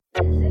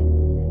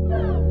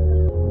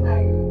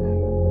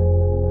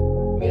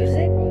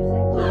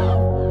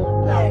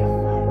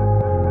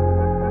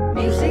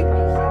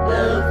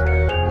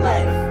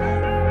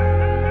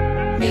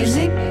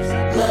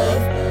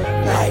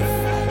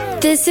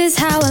This is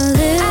how I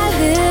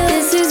live.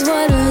 This is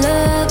what I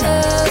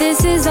love.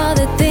 This is all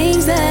the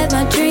things that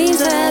my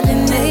dreams have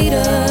been made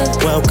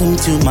of. Welcome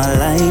to my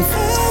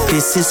life.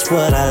 This is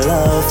what I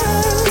love.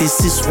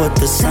 This is what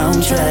the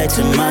soundtrack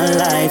to my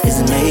life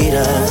is made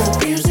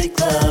of. Music,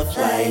 love,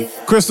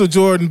 life. Crystal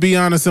Jordan, Be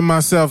Honest, and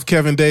myself,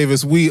 Kevin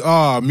Davis. We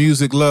are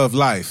Music, Love,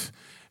 Life.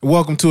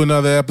 Welcome to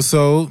another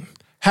episode.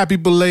 Happy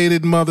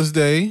belated Mother's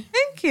Day.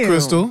 Thank you.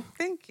 Crystal.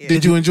 Thank you.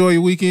 Did you enjoy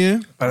your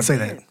weekend? About to say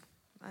that.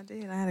 I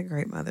did. I had a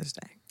great Mother's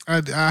Day.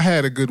 I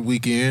had a good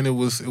weekend. It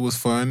was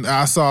fun.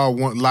 I saw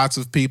lots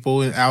of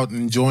people out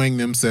enjoying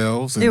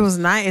themselves. It was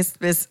nice.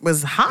 It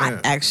was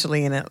hot,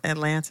 actually, in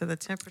Atlanta, the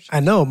temperature. I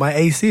know. My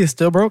AC is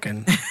still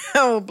broken.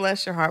 Oh,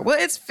 bless your heart. Well,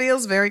 it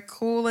feels very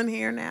cool in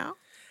here now.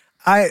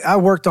 I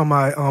worked on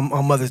my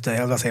on Mother's Day.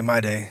 I was going to say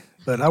my day.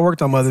 But I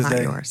worked on Mother's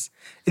Day. Yours.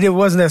 It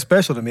wasn't that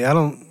special to me. I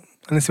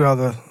didn't see how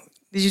the...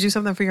 Did you do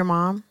something for your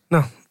mom?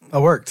 No, I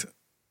worked.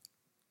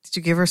 Did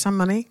you give her some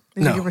money?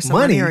 Did No, you give her some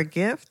money or a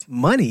gift?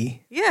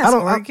 Money? Yes,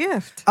 or a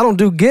gift. I don't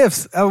do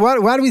gifts.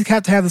 Why do we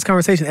have to have this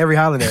conversation every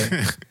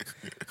holiday?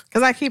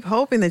 Because I keep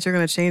hoping that you're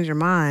going to change your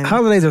mind.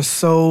 Holidays are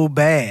so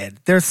bad.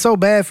 They're so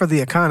bad for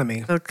the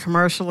economy. The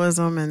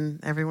commercialism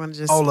and everyone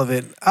just... All of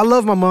it. I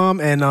love my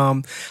mom, and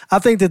I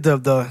think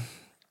that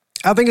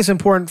I think it's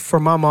important for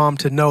my mom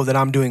to know that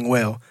I'm doing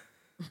well.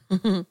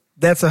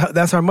 That's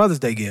our Mother's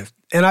Day gift.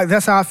 And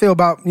that's how I feel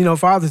about,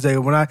 Father's Day.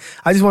 When I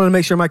just want to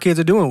make sure my kids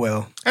are doing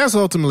well. That's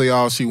ultimately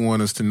all she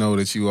wants us to know,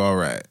 that you all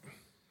right.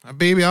 My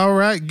baby, all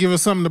right? Give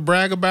us something to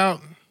brag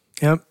about?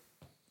 Yep.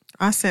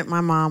 I sent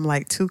my mom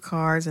like 2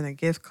 cards and a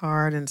gift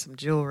card and some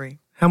jewelry.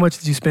 How much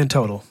did you spend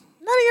total?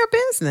 None of your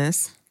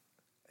business.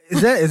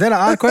 Is that an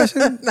odd question?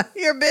 None of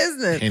your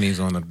business. Pennies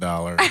on a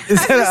dollar.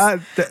 Is that an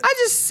odd... I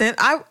just sent,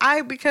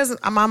 because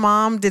my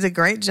mom did a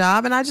great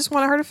job and I just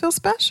wanted her to feel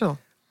special.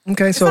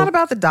 Okay, It's so not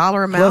about the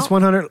dollar amount. plus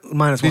 100,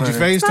 minus 100. Did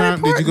you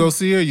FaceTime? Did you go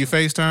see her? You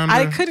FaceTimed her?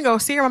 I couldn't go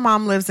see her. My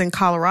mom lives in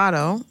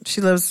Colorado.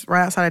 She lives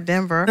right outside of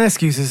Denver.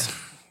 Excuses.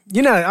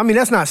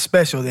 That's not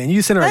special then.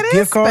 You sent her That a is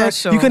gift card?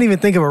 special. You couldn't even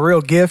think of a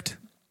real gift?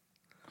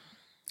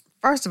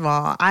 First of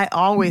all, I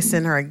always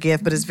send her a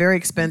gift, but it's very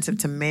expensive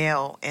to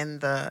mail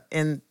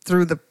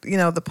through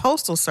the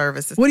postal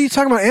services. What are you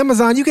talking about?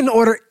 Amazon? You can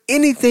order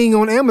anything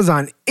on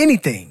Amazon.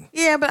 Anything.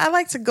 Yeah, but I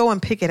like to go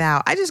and pick it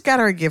out. I just got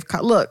her a gift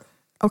card. Look,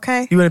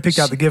 okay? You went and picked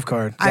out the gift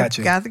card. I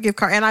Gotcha. got the gift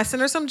card, and I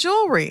sent her some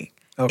jewelry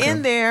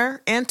in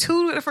there and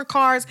 2 different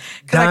cards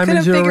because I Diamond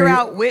couldn't figure jewelry?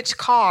 out which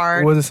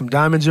card. Was it some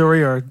diamond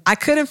jewelry or... I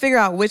couldn't figure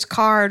out which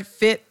card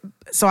fit,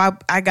 so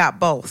I got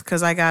both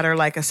because I got her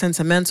like a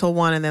sentimental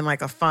one and then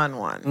like a fun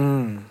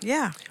one.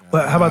 Yeah.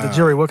 But how about the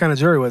jewelry? What kind of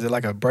jewelry was it?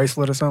 Like a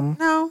bracelet or something?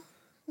 No.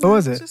 What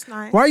was it? It's just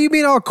nice. Why are you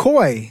being all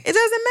coy? It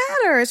doesn't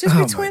matter. It's just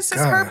Oh, between my it's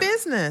her God.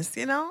 business,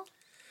 It's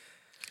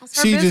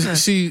her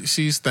business.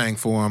 She's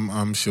thankful,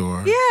 I'm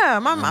sure. Yeah,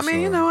 sure.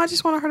 I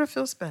just wanted her to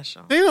feel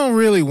special. They don't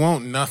really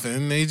want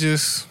nothing. They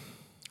just...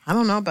 I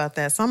don't know about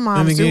that. Some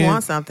moms do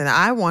want something.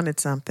 I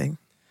wanted something.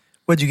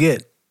 What'd you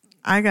get?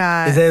 I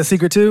got... Is that a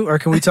secret too? Or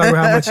can we talk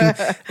about how much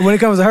you... When it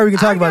comes to her, we can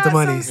talk about the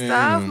money. Some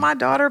stuff. My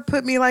daughter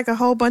put me like a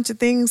whole bunch of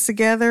things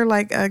together,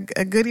 like a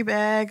goodie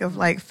bag of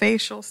like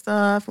facial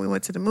stuff. We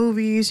went to the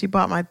movies. She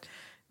bought my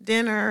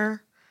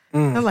dinner. It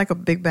was like a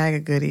big bag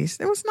of goodies.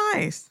 It was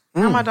nice.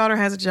 Now my daughter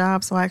has a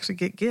job, so I actually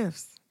get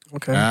gifts.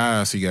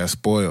 Okay. She got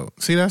spoiled.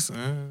 See, that's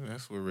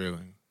what's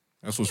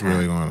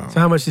really going on. So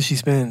how much did she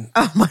spend?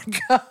 Oh my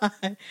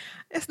God.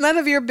 It's none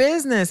of your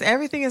business.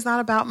 Everything is not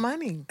about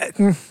money.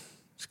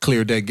 Just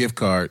cleared that gift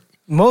card.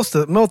 Most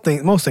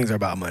things are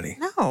about money.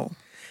 No. All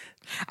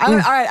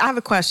right, I have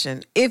a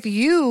question. If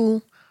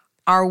you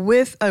are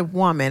with a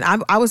woman,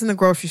 I was in the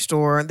grocery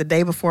store the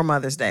day before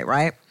Mother's Day,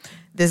 right?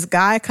 This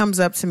guy comes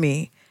up to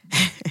me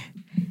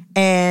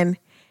and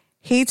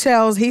he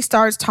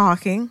starts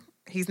talking.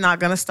 He's not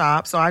going to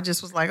stop. So I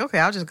just was like, okay,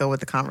 I'll just go with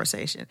the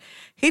conversation.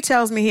 He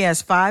tells me he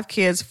has 5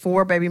 kids,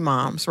 4 baby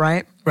moms,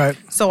 right? Right.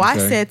 So I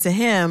said to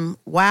him,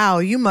 wow,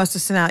 you must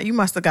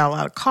have got a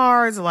lot of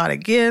cards, a lot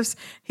of gifts.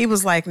 He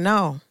was like,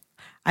 no,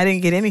 I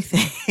didn't get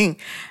anything.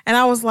 And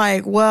I was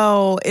like,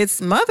 well,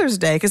 it's Mother's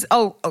Day. Because,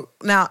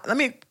 now let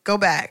me go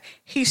back.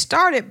 He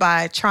started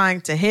by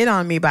trying to hit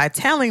on me by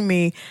telling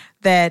me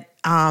that,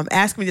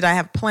 asking me did I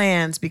have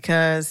plans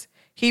because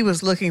he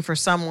was looking for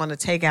someone to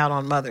take out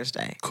on Mother's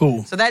Day.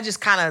 Cool. So that just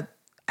kind of,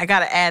 I got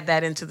to add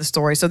that into the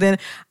story. So then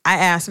I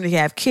asked him, did he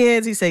have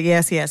kids? He said,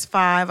 yes, he has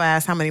 5. I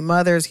asked how many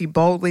mothers. He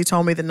boldly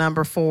told me the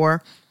number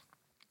 4.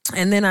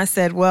 And then I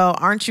said, well,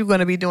 aren't you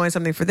going to be doing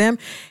something for them?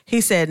 He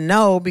said,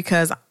 no,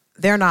 because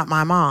they're not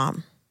my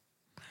mom.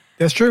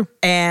 That's true.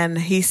 And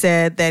he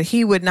said that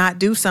he would not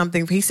do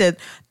something. He said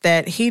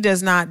that he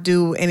does not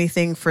do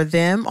anything for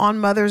them on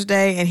Mother's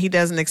Day, and he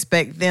doesn't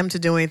expect them to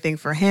do anything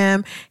for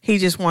him. He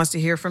just wants to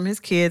hear from his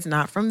kids,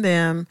 not from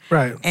them.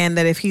 Right. And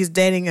that if he's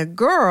dating a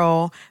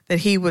girl, that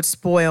he would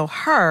spoil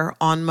her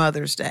on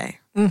Mother's Day.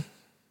 I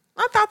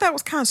thought that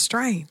was kind of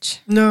strange.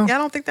 No. Y'all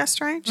don't think that's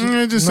strange?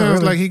 It just Not sounds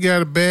really. like he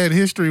got a bad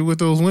history with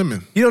those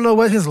women. You don't know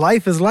what his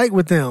life is like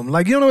with them.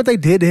 Like, you don't know what they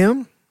did to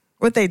him.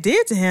 What they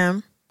did to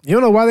him? You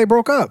don't know why they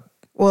broke up.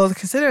 Well,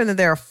 considering that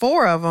there are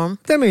 4 of them,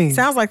 That means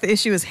sounds like the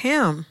issue is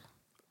him.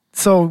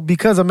 so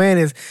because a man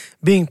is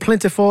being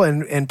plentiful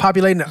and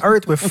populating the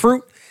earth with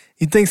fruit,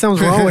 you think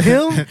something's wrong with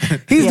him?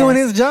 He's Yes. doing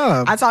his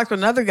job. I talked to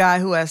another guy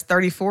who has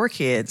 34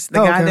 kids. The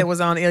guy okay. that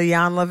was on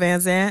Iyanla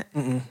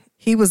Vanzant.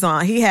 He was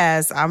on. He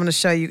has. I'm going to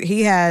show you.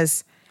 He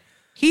has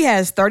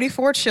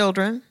 34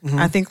 children.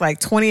 I think like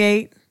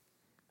 28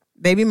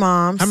 baby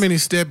moms. How many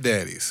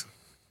stepdaddies?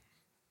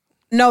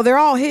 No, they're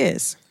all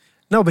his.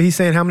 No, but he's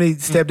saying how many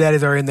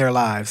stepdaddies are in their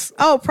lives.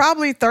 Oh,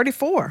 probably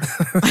 34.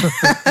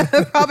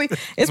 Probably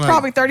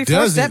probably 34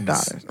 Dozens.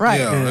 stepdaughters. Right.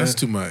 Yeah, that's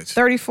too much.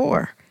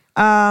 34.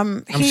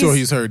 I'm sure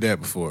he's heard that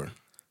before.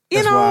 You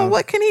That's know, wild.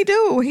 what can he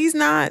do? He's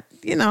not,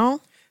 you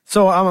know.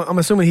 So I'm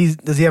assuming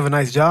does he have a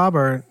nice job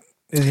or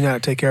is he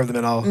not take care of them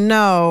at all?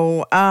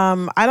 No,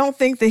 I don't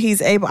think that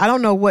he's able. I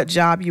don't know what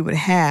job you would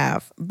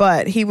have,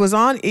 but he was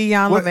on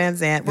Iyanla What-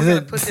 Vanzant. We're is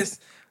gonna it- put this.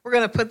 We're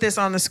gonna put this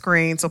on the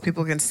screen so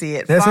people can see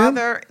it. That's him?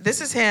 Father,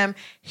 this is him.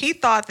 He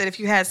thought that if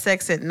you had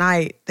sex at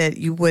night, that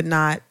you would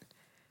not,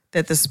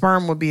 that the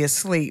sperm would be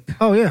asleep,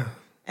 Oh yeah.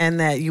 and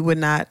that you would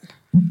not.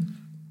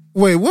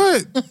 Wait,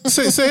 what?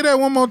 say that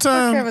one more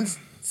time. Kevin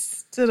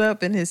stood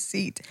up in his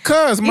seat.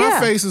 Cause my Yeah.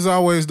 face is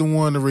always the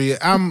one to read.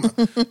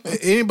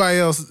 Anybody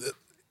else.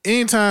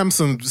 Anytime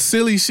some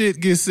silly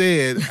shit gets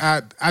said,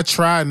 I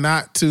try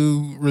not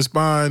to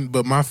respond,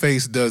 but my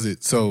face does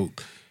it. So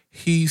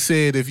he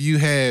said, if you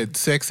had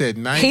sex at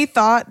night, He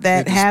thought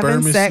that the having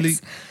sperm is sex sleep?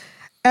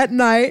 at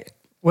night.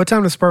 What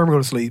time does sperm go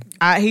to sleep?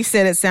 He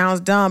said it sounds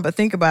dumb, but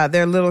think about it.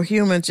 They're little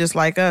humans just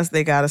like us.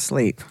 They gotta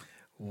sleep.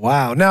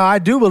 Wow. Now I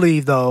do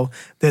believe though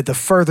that the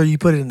further you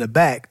put it in the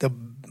back, the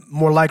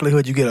more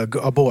likelihood you get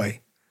a boy.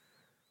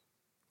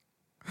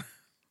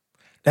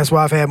 That's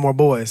why I've had more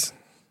boys.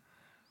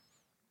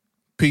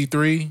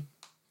 P3,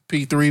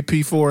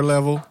 P4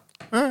 level.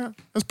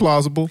 That's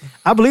plausible.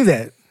 I believe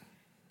that.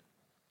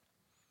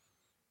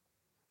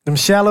 Them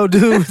shallow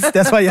dudes.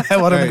 That's why you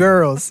have all them Hey.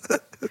 girls.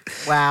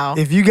 Wow.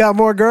 If you got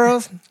more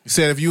girls, You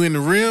said if you in the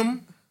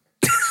rim,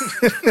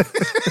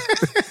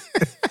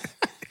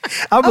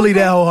 I believe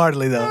that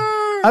wholeheartedly though.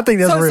 I think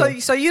that's real.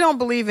 So you don't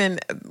believe in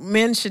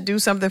men should do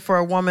something for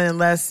a woman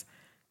unless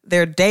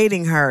they're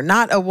dating her,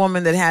 not a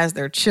woman that has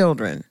their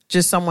children,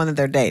 just someone that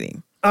they're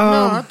dating.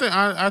 no, I think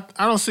I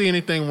don't see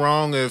anything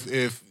wrong if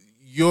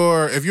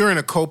you're in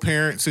a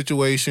co-parent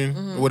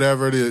situation,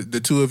 whatever, the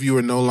two of you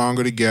are no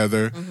longer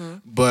together,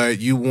 but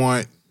you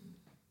want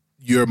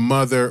your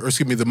mother, or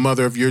excuse me, the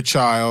mother of your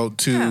child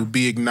to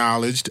be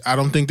acknowledged. I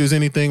don't think there's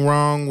anything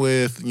wrong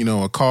with,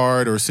 a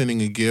card or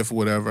sending a gift,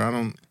 whatever. I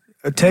don't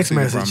A text see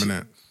the message. problem in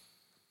that.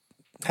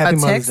 Happy A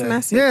Mother's text Day.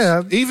 message?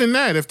 Yeah. Even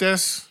that, if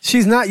that's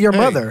She's not your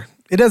mother.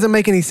 It doesn't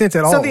make any sense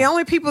at all. So the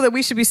only people that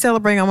we should be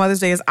celebrating on Mother's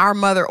Day is our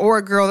mother or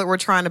a girl that we're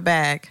trying to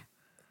bag.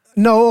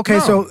 No, okay,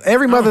 No, so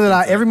every I mother don't that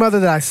think so. every mother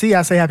that I see,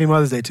 I say Happy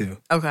Mother's Day to.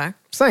 Okay.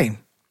 Same.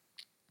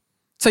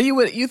 So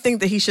you think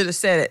that he should have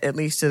said it at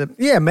least to the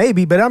Yeah,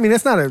 maybe, but I mean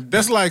that's not a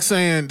That's like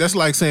saying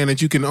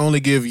that you can only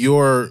give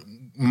your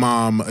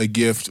mom a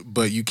gift,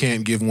 but you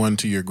can't give one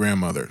to your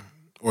grandmother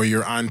or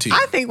your auntie.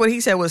 I think what he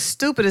said was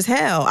stupid as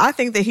hell. I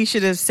think that he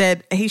should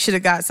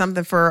have got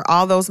something for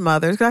all those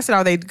mothers. 'Cause I said,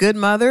 are they good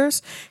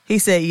mothers? He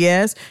said,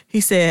 yes. He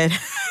said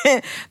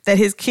that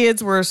his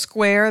kids were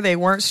square. They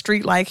weren't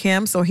street like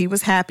him. So he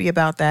was happy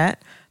about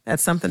that.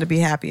 That's something to be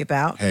happy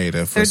about. Hey,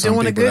 that for They're some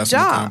doing a people, good that's an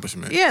job.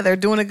 accomplishment. Yeah, they're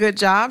doing a good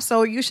job.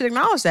 So you should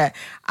acknowledge that.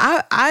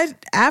 I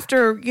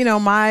after,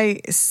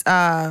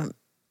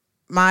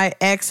 my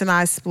ex and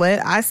I split,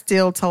 I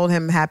still told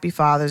him Happy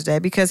Father's Day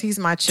because he's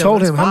my told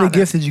children's him. How many father.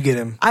 gifts did you get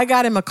him? I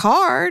got him a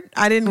card.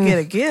 I didn't get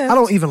a gift. I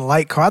don't even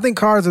like cards. I think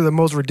cards are the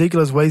most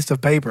ridiculous waste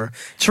of paper.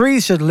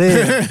 Trees should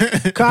live.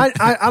 'Cause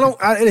I don't.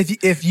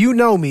 If you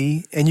know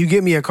me and you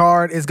get me a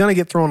card, it's gonna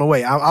get thrown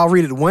away. I'll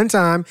read it one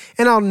time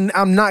and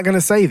I'm not gonna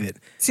save it.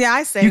 See,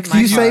 I saved You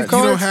my save card. You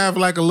don't cards? have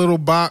like a little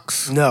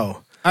box.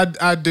 No.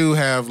 I do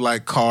have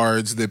like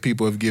cards that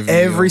people have given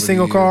me Every over the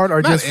single years. card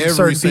or Not just every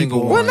certain single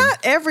people? one. Well, not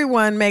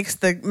everyone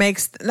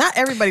not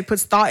everybody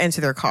puts thought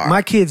into their card.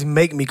 My kids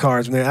make me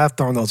cards, man. I've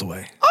thrown those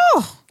away.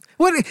 oh,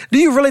 What do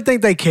you really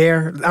think they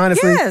care?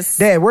 Honestly, Yes.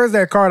 Dad, where's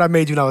that card I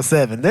made you when I was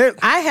 7?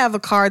 I have a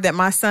card that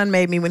my son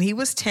made me when he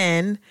was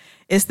 10.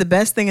 It's the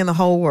best thing in the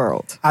whole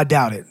world. I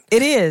doubt it.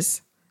 It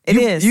is. It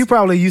is. You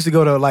probably used to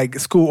go to like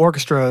school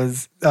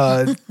orchestras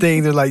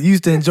things and like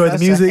used to enjoy the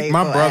Such a music. hate- My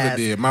Hateful brother ass.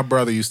 did. My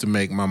brother used to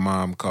make my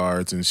mom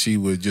cards, and she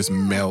would just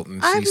melt,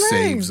 and I she learned.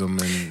 saves them.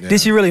 And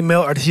Did she really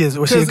melt, or was she a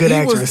 'Cause good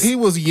actress? he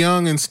was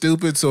young and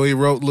stupid, so he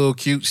wrote little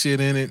cute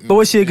shit in it. But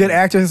was she a good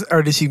actress,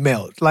 or did she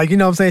melt? Like, you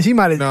know what I'm saying? She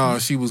might have. No,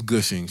 she was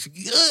gushing.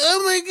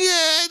 Oh my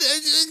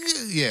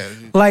god! Yeah.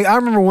 Like, I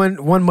remember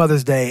one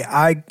Mother's Day,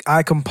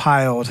 I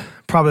compiled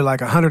probably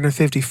like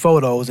 150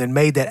 photos and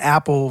made that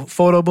Apple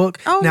photo book.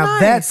 Oh, now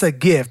nice. that's a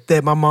gift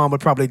that my mom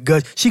would probably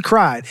gush. She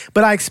cried,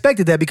 but I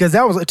expected that because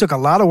it took a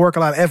lot of work, a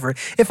lot of effort.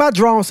 If I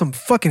draw on some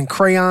fucking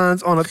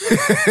crayons on a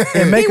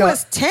and make he a,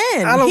 was 10.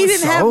 I don't- He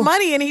didn't so? have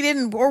money and he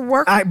didn't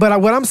work.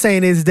 But what I'm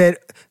saying is that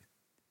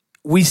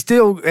we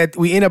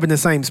end up in the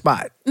same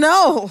spot.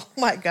 No,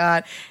 my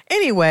God.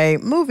 Anyway,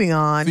 moving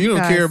on. You don't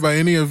guys. care about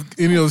any of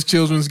those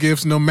children's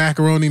gifts? No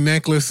macaroni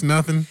necklace,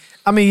 nothing.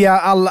 I mean, yeah,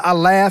 I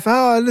laugh.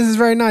 Oh, this is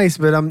very nice,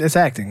 but it's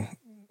acting.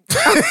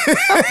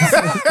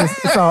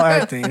 it's all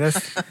acting.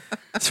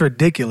 It's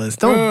ridiculous.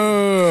 Don't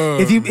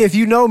if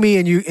you know me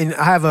and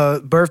I have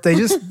a birthday,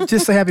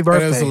 just say happy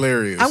birthday. That's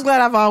hilarious. I'm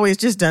glad I've always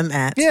just done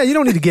that. Yeah, you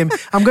don't need to give me.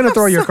 I'm gonna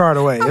throw your card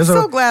away. I'm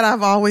so glad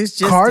I've always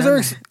just cards done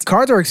are that.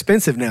 cards are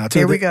expensive now too.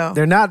 Here we go.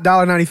 They're not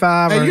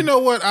 $1.95. Hey, you know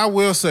what? I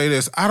will say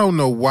this. I don't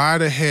know why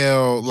the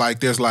hell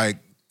there's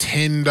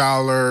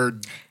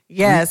 $10.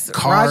 Yes,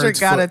 cards Roger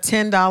got for- a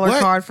 $10 What?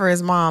 card for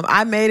his mom.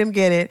 I made him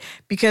get it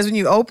because when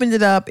you opened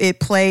it up, it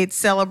played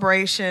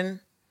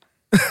Celebration.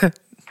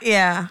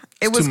 Yeah,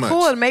 it was too much.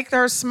 cool to make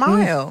her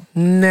smile.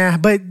 Nah,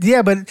 but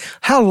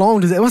how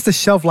long does it? What's the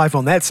shelf life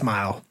on that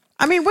smile?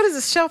 I mean, what is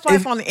the shelf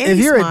life on any if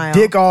you're smile? a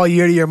dick all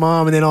year to your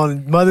mom and then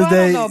on Mother's Well, I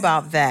Day, don't know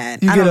about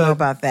that. you I don't get know a-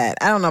 about that.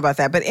 I don't know about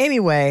that. But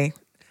anyway,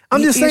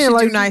 I'm just you saying, should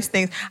do like- nice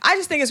things. I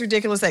just think it's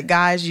ridiculous that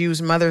guys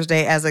use Mother's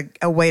Day as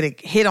a way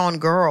to hit on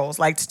girls,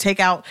 like to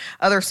take out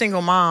other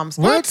single moms.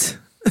 what?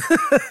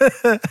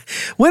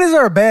 When is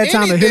there a bad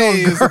time to Any hit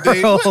day is a on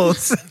day.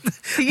 girls?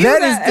 To you,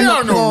 That is that- There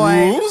are no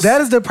boy. rules.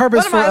 That is the purpose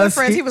One of for my other us.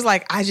 friends, he was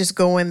like, I just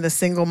go in the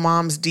single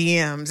mom's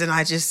DMs and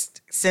I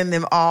just send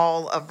them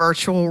all a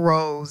virtual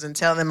rose and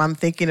tell them I'm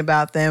thinking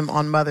about them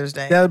on Mother's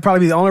Day. That would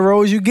probably be the only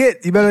rose you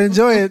get. You better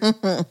enjoy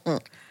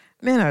it.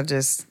 Men are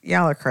just,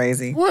 y'all are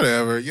crazy.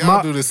 Whatever.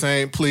 Y'all do the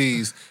same,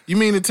 please. You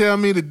mean to tell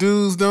me the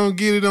dudes don't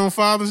get it on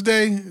Father's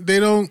Day? They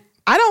don't?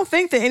 I don't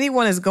think that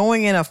anyone is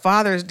going in a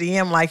father's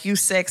DM like you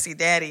sexy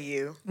daddy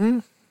you.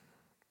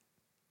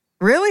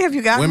 Really? Have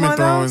you gotten one of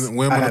those?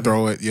 Women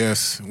throw it,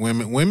 yes.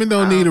 Women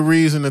don't need a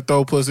reason to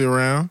throw pussy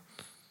around.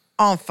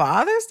 On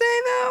Father's Day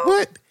though?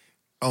 What?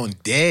 On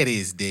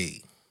Daddy's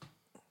Day.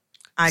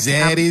 I'm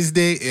Zaddy's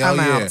Day? Hell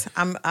yeah.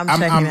 out. I'm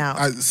checking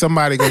out.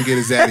 Somebody gonna get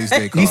a Zaddy's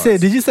Day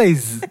card. Did you say?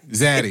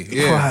 Zaddy,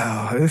 yeah.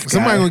 Wow, this guy.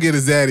 Somebody gonna get a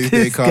Zaddy's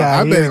Day This card.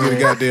 guy I better here, get a man.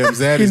 goddamn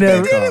Zaddy's You Day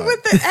never- card. Did it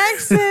with the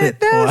accent.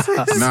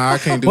 That's Nah, I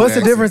can't do What's the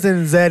accent. difference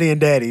in Zaddy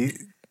and Daddy?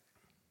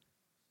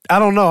 I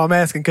don't know. I'm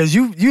asking because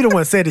you the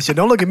one said this shit.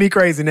 Don't look at me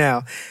crazy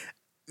now.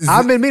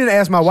 I've been meaning to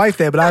ask my wife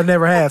that, but I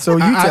never have. So you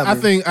tell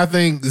me. I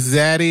think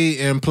Zaddy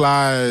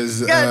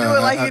implies. You gotta do it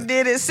like you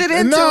did it. Sit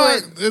into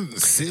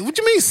it. What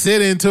you mean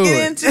sit into Get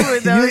it? into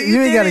it though. you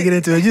ain't got to get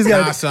into it. You just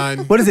got Nah, son.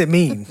 What does it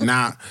mean?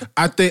 Nah,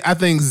 I think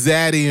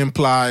Zaddy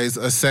implies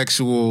a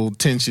sexual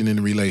tension in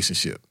the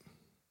relationship.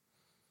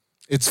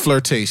 It's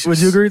flirtatious. Would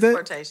you agree with that?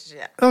 Flirtatious,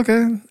 yeah.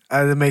 Okay.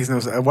 It makes no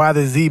sense. Why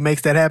the Z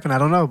makes that happen, I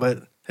don't know.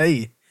 But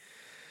hey,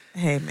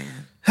 Hey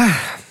man.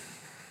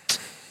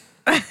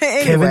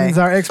 Anyway, Kevin's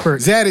our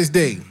expert. Zaddy's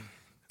Day.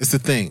 It's a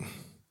thing.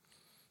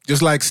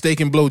 Just like steak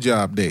and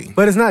blowjob day.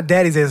 But it's not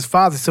Daddy's Day, it's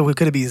Father's. So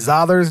could it be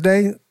Zother's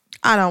Day?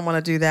 I don't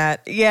want to do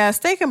that. Yeah,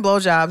 steak and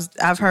blowjobs.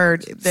 I've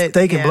heard that.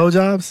 Steak and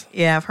blowjobs?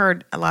 Yeah, I've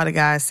heard a lot of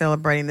guys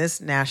celebrating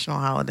this national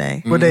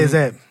holiday. What day is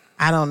that?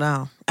 I don't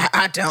know.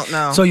 I don't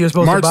know. So you're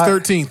supposed March to buy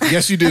 13th.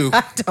 Yes, you do.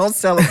 don't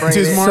celebrate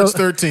It's it. March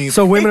 13th.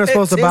 So women are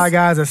supposed to It's- buy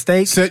guys a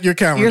steak. Set your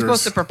calendars. You're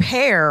supposed to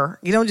prepare.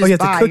 You don't just you have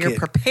to buy. cook You're it.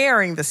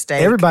 preparing the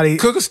steak. Everybody.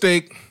 cook a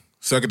steak,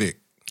 suck a dick.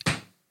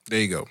 There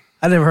you go.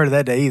 I never heard of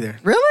that day either.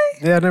 Really?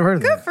 Yeah, I never heard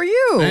of Good that. for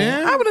you.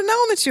 Man. I would have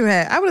known that you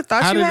had. I would have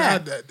thought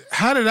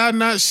How did I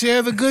not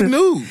share the good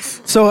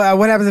news? So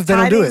what happens if they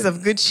don't do tidings it?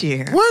 of good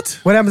cheer. What?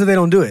 What happens if they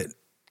don't do it?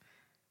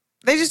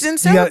 They just didn't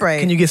You got- celebrate.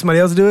 can you get somebody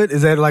else to do it?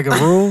 Is that like a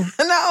rule?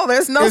 No,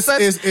 there's no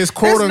such. It's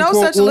quote there's unquote.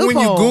 no such Well, when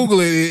you loophole. Google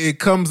it, it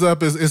comes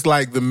up as it's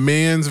like the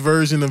men's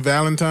version of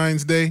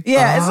Valentine's Day.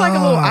 Yeah, it's like a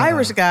little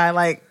Irish guy,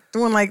 like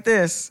doing like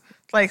this,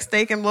 it's like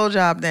steak and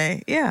blowjob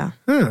day. Yeah,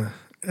 Huh.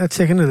 I'll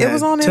check into that.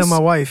 was on Tell his- my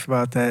wife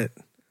about that.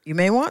 you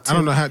may want to. I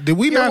don't know how. Did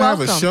we You're not have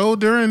a welcome. show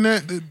during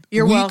that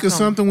You're week welcome. or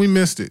something? We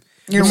missed it.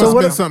 You're There must have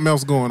welcome. been something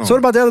else going on. So what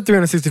about the other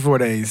 364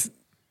 days?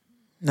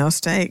 No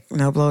steak,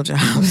 no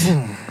blowjobs.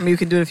 I mean, you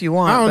can do it if you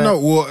want. I don't but know.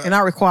 Well, you're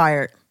not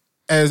required.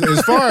 as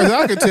far as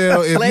I could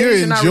tell, if Ladies, you're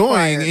you're not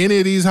enjoying required. any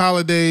of these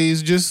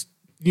holidays, just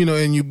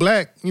and you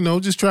black,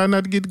 just try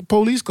not to get the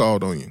police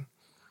called on you.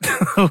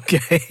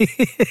 Okay.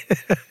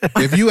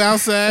 If you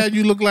outside,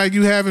 you look like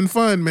you having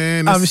fun,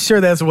 man. I'm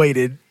sure that's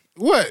weighted.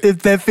 What?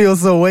 If that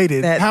feels so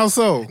weighted. That- How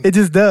so? It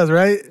just does,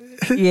 right?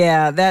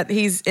 Yeah, that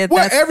he's. Well,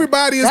 that's,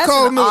 everybody is that's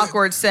calling an the-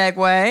 awkward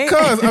segue.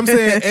 Because I'm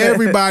saying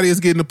everybody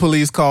is getting the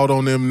police called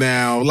on them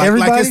now. Like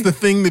Everybody? it's the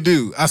thing to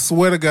do. I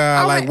swear to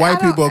God, I like mean, white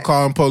I don't- people are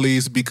calling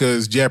police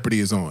because Jeopardy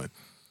is on.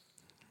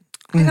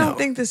 I don't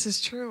think this is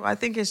true. I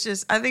think it's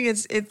just. I think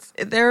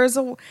there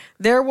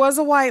was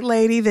a white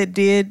lady that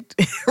did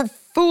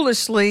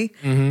foolishly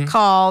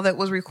call that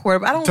was recorded.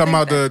 But I don't Talking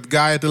think about the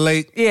guy at the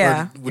lake?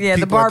 Yeah, Or with yeah,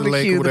 the people at lake or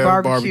barbecue, the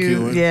whatever, barbecue.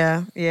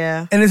 barbecuing.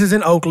 Yeah. And this is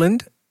in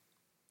Oakland.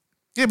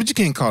 Yeah, but you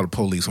can't call the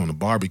police on a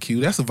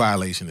barbecue. That's a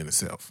violation in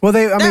itself. Well,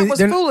 I That mean, was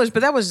they're, foolish, but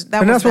that was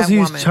they're not that supposed to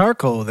use woman.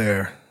 charcoal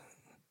there.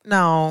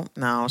 No,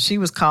 she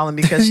was calling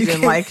because she You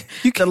didn't can't- like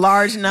you the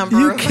large number.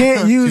 You of-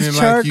 can't You use didn't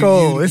like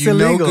charcoal. you it's you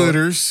illegal. know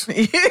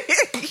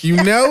gooders. You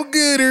know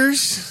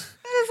gooders.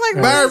 It's was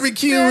like,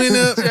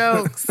 barbecuing up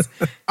jokes.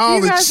 all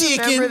you the guys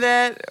chicken. remember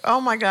that? Oh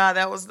my God,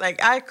 that was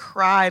like I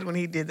cried when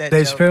he did that.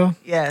 Dave joke. Chappelle?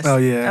 Yes. Oh,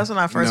 yeah. That's when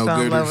I first No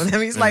fell in love goodness. with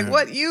him. He's like, Yeah.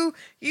 "What you?"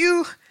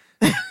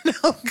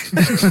 No.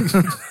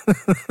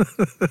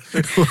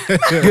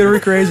 Good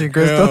recreation,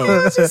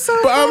 Crystal. So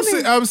But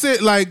funny. I'm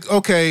saying, like,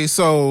 okay,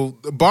 so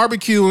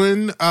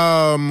barbecuing.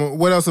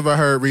 What else have I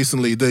heard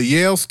recently? The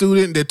Yale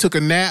student that took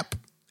a nap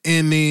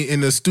in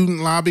the student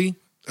lobby.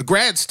 A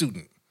grad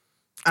student.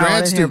 Oh,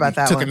 I didn't hear about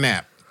that took one. a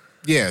nap.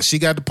 Yeah, she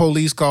got the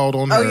police called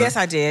on her. Oh yes,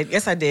 I did.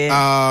 Yes, I did.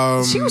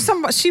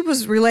 She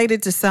was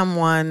related to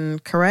someone,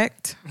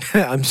 correct?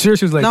 I'm sure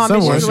she was like No, I mean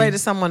she someone. was related to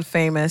someone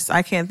famous.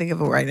 I can't think of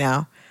it right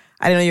now.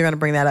 I didn't know you were going to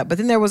bring that up. But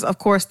then there was, of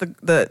course, the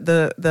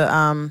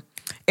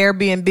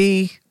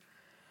Airbnb.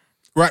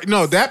 Right.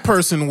 No, that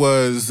person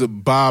was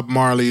Bob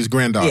Marley's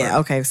granddaughter. Yeah.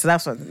 Okay. So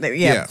that's what. Yeah.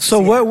 Yeah. So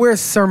what we're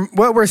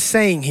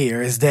saying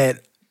here is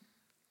that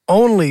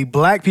only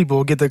black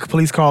people get the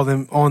police call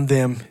on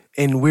them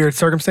in weird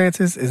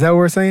circumstances. Is that what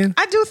we're saying?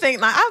 I do think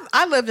like,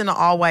 I lived in an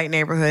all white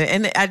neighborhood,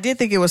 and I did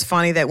think it was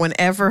funny that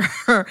whenever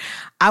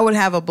I would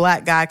have a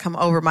black guy come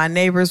over, my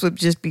neighbors would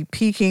just be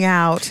peeking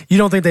out. You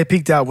don't think they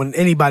peeked out when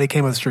anybody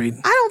came on the street?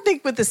 I don't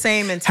think with the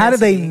same intensity. How did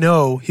they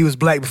know he was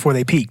black before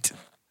they peeked?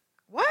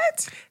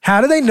 What? How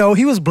did they know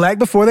he was black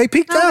before they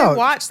peeked No,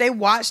 out? they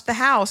watched the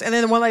house, and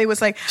then one lady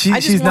was like,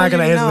 She's not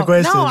gonna answer the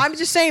question. No, I'm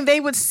just saying they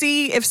would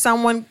see if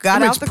someone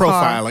got out It's the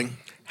car. profiling.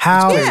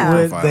 How Yeah.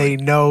 would they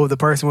know the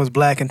person was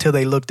black until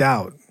they looked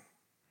out?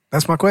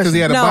 That's my question. Because he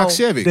had a No. box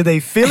Chevy. Did they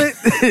feel it?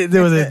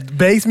 There was a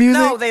bass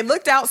music? No, they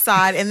looked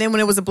outside, and then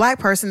when it was a black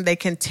person, they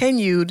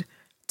continued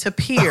to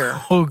peer.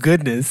 Oh,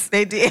 goodness.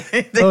 They did.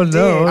 They Oh,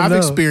 no. did. I've no.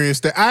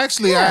 experienced that. I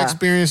Yeah.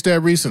 experienced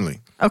that recently.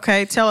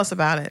 Okay, tell us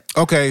about it.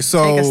 Okay,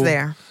 so Take us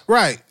there.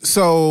 Right.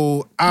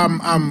 So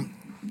I'm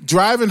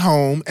driving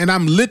home, and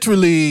I'm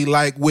literally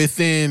like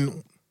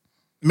within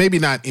maybe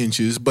not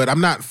inches, but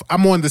I'm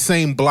on the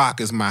same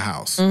block as my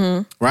house.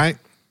 Mm-hmm. Right.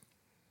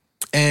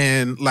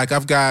 And like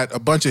I've got a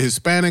bunch of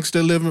Hispanics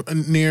that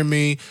live near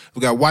me.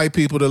 We've got white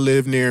people that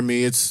live near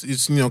me. It's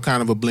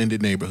kind of a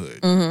blended neighborhood.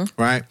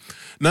 Mm-hmm. Right.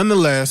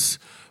 Nonetheless,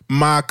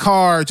 my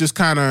car just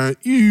kind of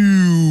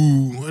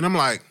and I'm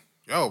like,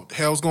 yo, what the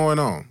hell's going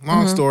on?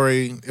 Long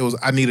story.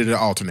 I needed an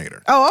alternator.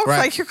 Mm-hmm. Oh, I was right?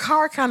 like, your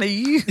car kind of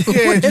you.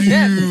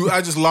 Yeah,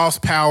 I just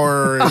lost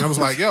power, and I was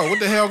like, yo, what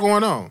the hell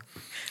going on?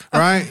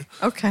 Right?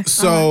 Okay.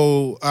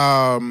 So,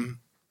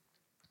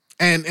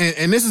 and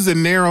this is a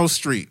narrow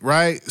street,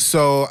 right?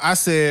 So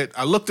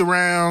I looked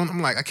around.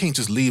 I'm like, I can't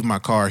just leave my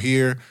car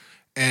here.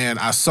 And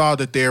I saw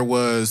that there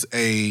was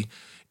a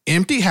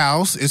empty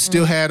house. It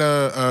still had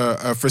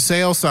a for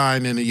sale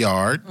sign in the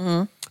yard,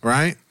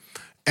 right?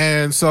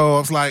 And so I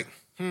was like,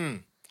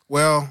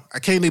 well, I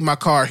can't leave my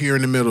car here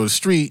in the middle of the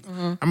street.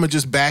 I'm going to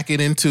just back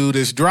it into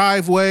this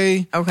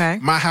driveway. Okay.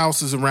 My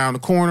house is around the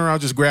corner. I'll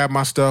just grab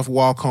my stuff,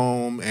 walk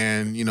home,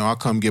 and, I'll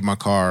come get my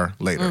car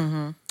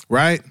later.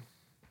 Right?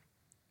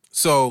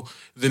 So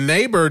the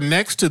neighbor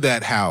next to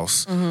that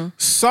house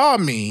saw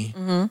me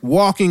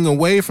walking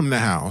away from the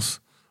house,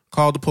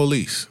 called the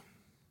police.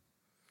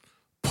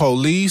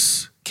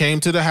 Police came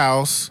to the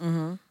house,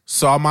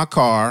 saw my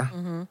car,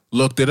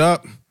 looked it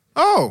up.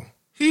 Oh,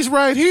 he's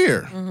right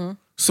here.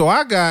 So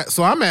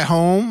I'm at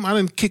home. I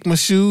didn't kick my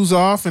shoes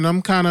off, and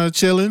I'm kind of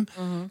chilling.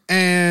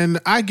 And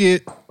I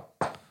get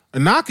a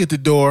knock at the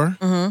door,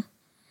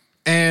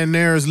 and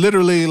there's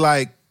literally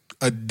like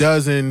a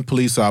dozen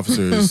police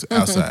officers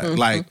outside.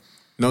 Like,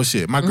 no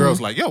shit. My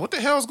girl's like, yo, what the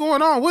hell's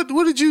going on? What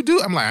did you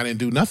do? I'm like, I didn't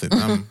do nothing.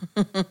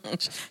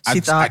 She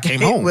thought I came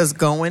it home. was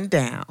going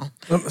down.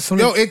 Yo,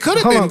 it could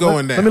have Hold been on,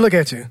 going down. Let me look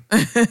at you.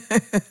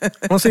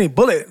 I don't see any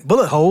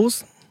bullet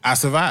holes. I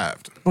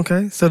survived.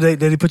 Okay, so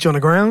did he put you on the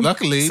ground?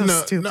 Luckily, So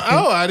no, stupid.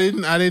 I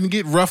didn't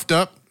get roughed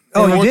up.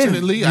 Oh, you didn't?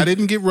 Unfortunately, I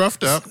didn't get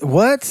roughed up.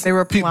 What? They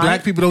were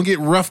Black people don't get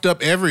roughed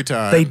up every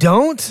time. They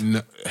don't?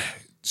 No,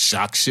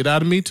 shock shit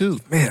out of me too.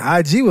 Man,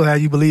 IG will have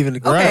you believe in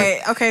the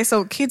ground. Okay.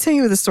 So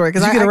continue with the story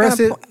because Did you get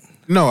arrested?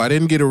 No, I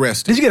didn't get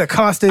arrested. Did you get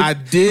accosted? I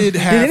did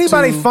have. Did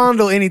anybody to,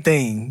 fondle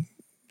anything?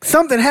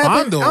 Something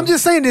happened. Fondle? I'm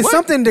just saying, did What?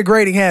 something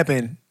degrading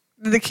happen?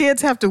 the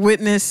kids have to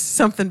witness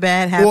something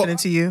bad happening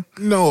to you.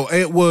 No,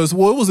 it was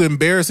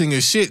embarrassing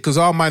as shit because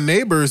all my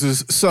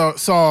neighbors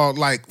saw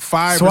like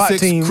 5 SWAT or 6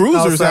 team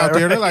cruisers outside, out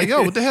there. right? They're like,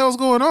 yo, what the hell's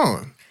going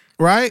on?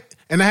 Right?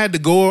 And I had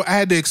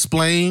to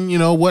explain,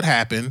 what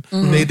happened.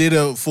 Mm-hmm. They did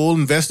a full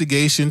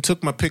investigation,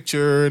 took my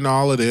picture and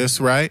all of this,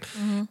 right?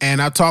 Mm-hmm.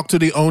 And I talked to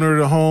the owner of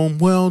the home.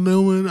 Well,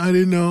 no one, I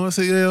didn't know. I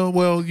said, yeah,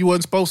 well, you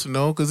wasn't supposed to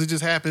know because it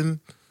just happened,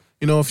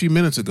 a few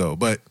minutes ago.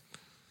 But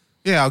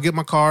yeah, I'll get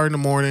my car in the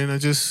morning. I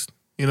just,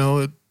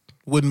 it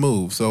wouldn't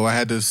move. So I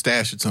had to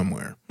stash it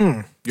somewhere.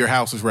 Your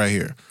house is right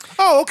here.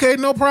 Oh, okay,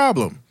 no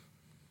problem.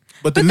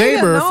 But the But they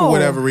neighbor, didn't for know.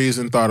 whatever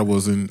reason, thought it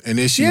was an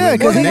issue. Yeah, and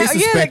 'cause they he-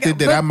 suspected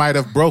that but- I might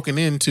have broken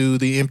into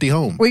the empty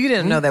home. Well, you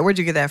didn't know that. Where'd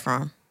you get that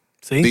from?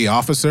 See? The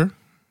officer.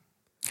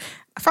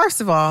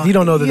 First of all, You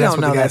don't know that that's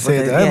what the guy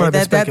said. That might have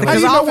been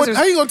speculation.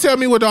 How you gonna tell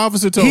me what the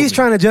officer told He's me?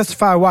 trying to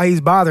justify why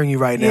he's bothering you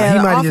right now. Yeah, He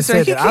the might have just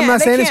officer, said that. I'm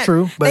not saying it's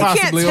true, but they can't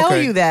Possibly, tell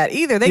okay. you that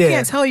either. They Yeah.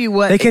 can't tell you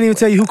what. they can't even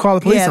tell you who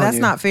called the police Yeah, on that's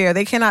you. not fair.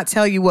 They cannot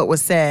tell you what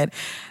was said.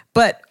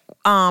 But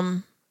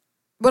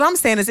what I'm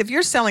saying is, if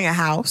you're selling a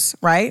house,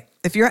 right?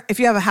 If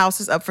you have a house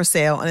that's up for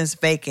sale and it's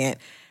vacant,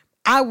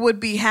 I would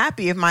be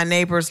happy if my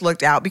neighbors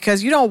looked out,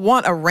 because you don't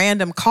want a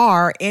random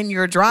car in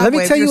your driveway. Let me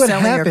tell if you you're what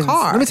selling happens. Your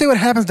car. Let me tell you what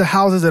happens to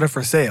houses that are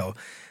for sale.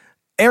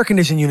 Air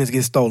conditioning units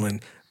get stolen.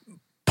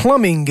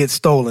 Plumbing gets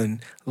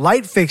stolen.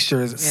 Light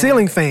fixtures,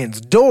 ceiling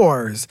fans,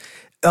 doors,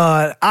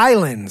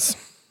 islands.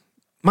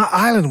 My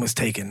island was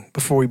taken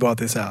before we bought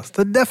this house.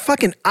 That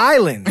fucking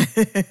island.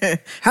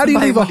 How do you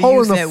leave a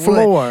hole in the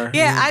floor?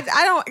 Yeah,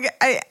 I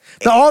don't.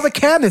 All the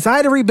cabinets. I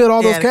had to rebuild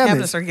all those the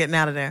cabinets. are getting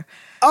out of there.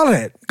 All of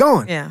that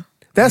gone. Yeah.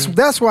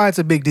 That's why it's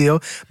a big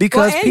deal,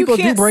 because and people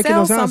you can't do break in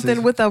sell those houses.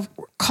 something with a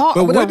car,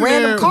 But with a wouldn't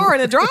random there- car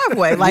in a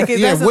driveway. Like it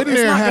Yeah, doesn't. wouldn't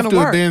it's there not have going to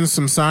have work. been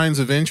some signs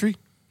of entry?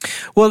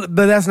 Well,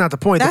 but that's not the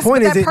point. That's- The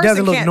point but is that it doesn't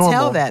person look can't normal.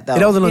 tell that, though. It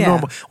doesn't look Yeah.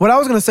 normal. What I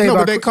was going to say No,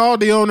 about but they called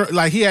the owner,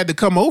 like he had to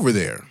come over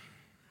there.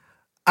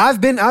 I've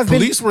been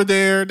Police were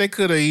there. They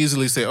could have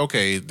easily said,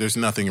 okay, there's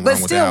nothing wrong But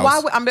with the still,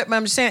 house. why would,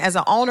 I'm just saying, as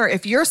an owner,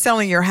 if you're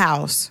selling your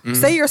house,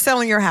 say you're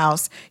selling your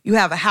house, you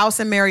have a house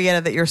in Marietta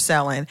that you're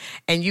selling,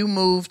 and you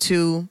move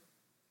to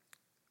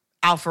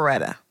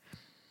Alpharetta.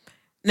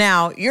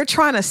 Now you're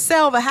trying to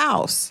sell the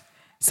house.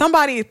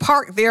 Somebody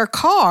parked their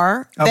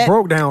car, A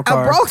broke down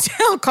car,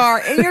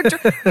 and you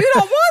don't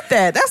want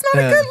that. That's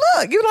not a good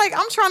look. You're like,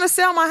 I'm trying to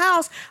sell my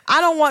house.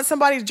 I don't want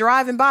somebody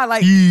driving by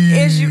like,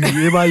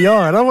 in my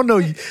yard. I don't know.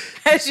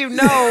 as you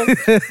know,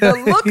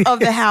 the look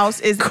of the house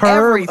is Curb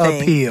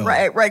everything. appeal.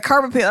 Right.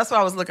 Curb appeal. That's what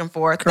I was looking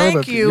for. Thank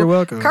appeal. you. You're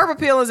welcome. Curb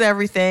appeal is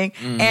everything.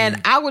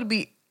 And I would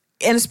be,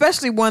 and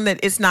especially one that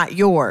it's not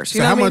yours. You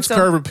So know how what I mean? much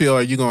curb appeal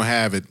are you going to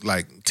have at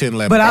like 10,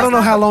 11? But I don't know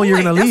how long you're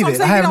Point. going to That's leave what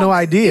I'm it. I saying. have no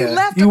idea. You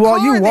left You the walk.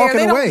 car You there. walking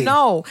They away. don't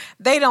know.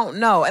 They don't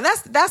know, and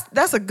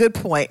that's a good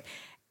point.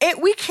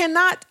 We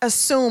cannot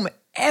assume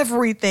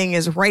everything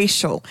is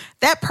racial.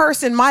 That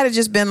person might have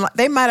just been.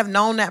 They might have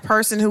known that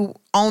person who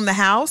owned the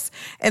house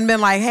and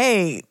been like,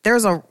 "Hey,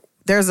 there's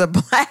a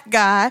black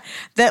guy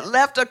that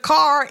left a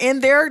car in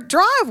their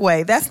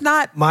driveway. That's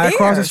not My theirs."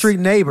 across the street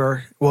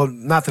neighbor, well,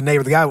 not the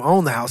neighbor, the guy who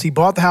owned the house. He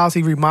bought the house.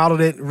 He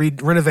remodeled it,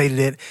 renovated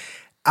it.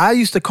 I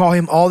used to call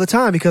him all the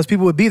time because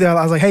people would be there.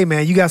 I was like, "Hey,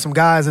 man, you got some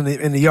guys in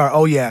the yard."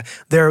 Oh yeah,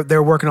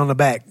 they're working on the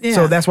back, Yeah.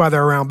 so that's why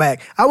they're around back.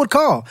 I would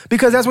call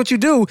because that's what you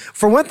do.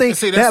 For one thing,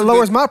 See, that's that a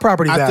lowers good- my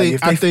property I value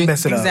think- if they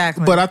mess it up.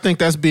 Exactly. But I think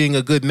that's being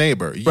a good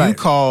neighbor. You Right.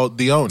 called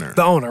the owner.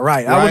 The owner,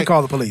 right? I wouldn't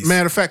call the police.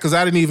 Matter of fact, because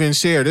I didn't even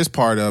share this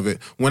part of it.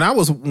 When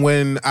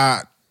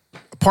I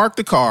parked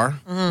the car,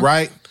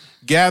 right,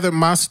 gathered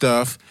my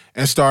stuff,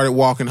 and started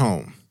walking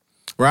home,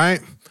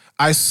 right,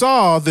 I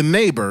saw the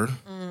neighbor.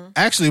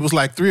 Actually, it was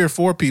like 3 or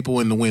 4 people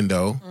in the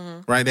window,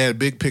 right? They had a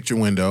big picture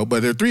window,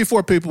 but there were 3 or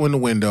 4 people in the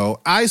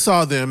window. I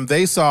saw them.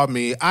 They saw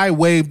me. I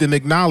waved and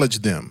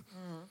acknowledged them.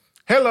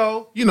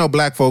 Hello. You know,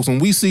 black folks, when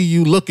we see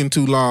you looking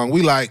too long,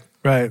 we like,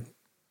 Right.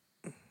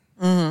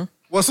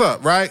 what's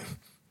up, right?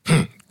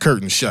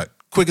 Curtain shut.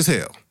 Quick as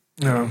hell,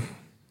 No.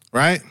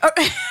 right?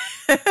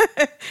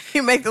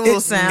 You make the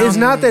little sound. It's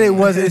not that it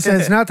was. It's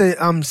not that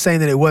I'm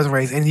saying that it wasn't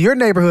racist. And your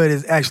neighborhood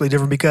is actually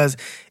different because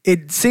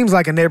it seems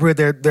like a neighborhood.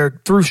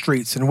 They're through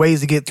streets and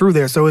ways to get through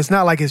there. So it's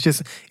not like it's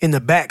just in the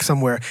back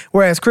somewhere.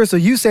 Whereas Crystal,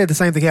 you said the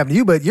same thing happened to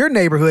you, but your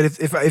neighborhood,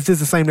 if it's the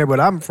same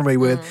neighborhood I'm familiar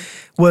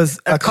with, was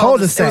a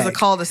cul-de-sac. It was a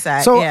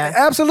cul-de-sac. So yeah.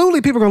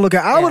 absolutely, people are gonna look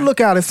out. I would Yeah. look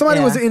out if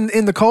somebody Yeah. was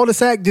in the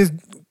cul-de-sac just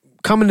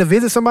coming to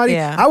visit somebody.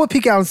 Yeah. I would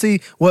peek out and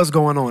see what's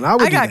going on. I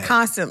would. I do got that.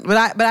 constant, but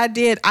I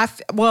did.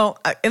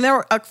 And there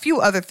were a few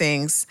other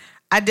things.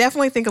 I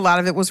definitely think a lot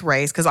of it was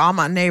race because all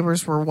my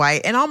neighbors were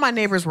white and all my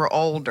neighbors were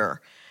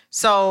older.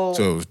 So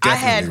it was I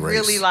had definitely race.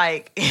 really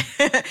like,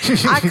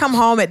 I come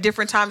home at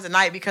different times of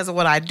night because of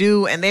what I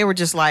do, and they were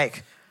just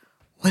like,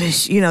 "What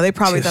is she?" You know, they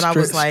probably thought I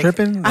was like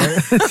stripping.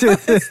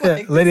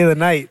 Lady of the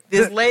night.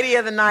 this lady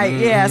of the night.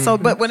 Yeah. So,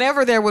 but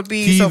whenever there would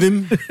be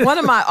Heathen. so one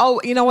of my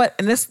you know what?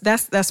 And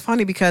that's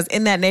funny because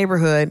in that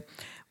neighborhood,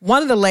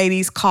 one of the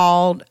ladies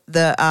called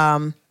the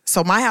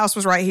so my house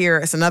was right here.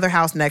 It's another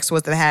house next to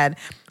us that had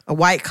a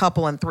white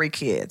couple and 3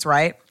 kids,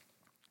 right?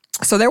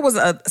 So there was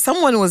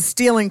someone was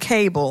stealing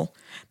cable.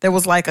 There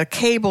was like a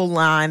cable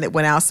line that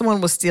went out.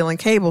 Someone was stealing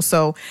cable.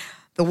 So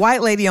the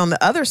white lady on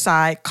the other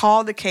side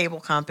called the cable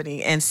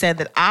company and said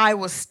that I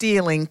was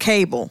stealing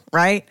cable,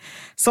 right?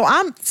 So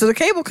the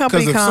cable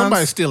company Because if comes.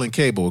 somebody's stealing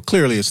cable,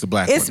 clearly it's the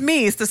black It's one.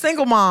 me. It's the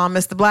single mom.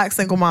 It's the black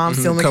single mom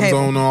stealing the Comes cable.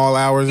 on all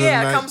hours of the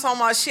Yeah, night. it comes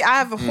home. I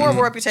have a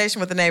horrible reputation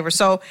with the neighbors.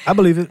 So I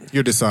believe it.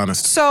 You're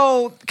dishonest.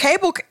 So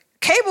cable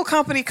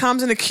company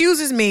comes and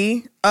accuses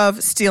me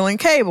of stealing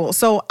cable.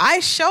 So I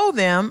show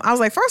them, I was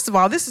like, first of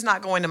all, this is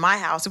not going to my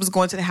house. It was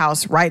going to the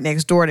house right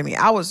next door to me.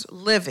 I was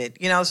livid,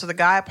 so the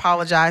guy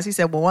apologized. He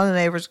said, well, one of the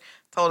neighbors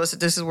told us that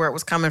this is where it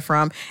was coming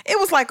from. It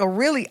was like a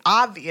really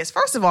obvious,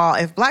 first of all,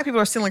 if black people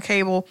are stealing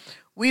cable,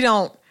 we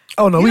don't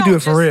Oh no, You we do don't it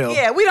for just- real.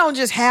 Yeah, we don't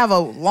just have a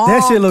long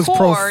That shit looks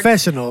cord.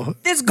 professional.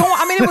 It's going.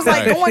 I mean, it was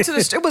like going to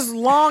the. It was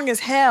long as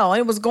hell.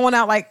 It was going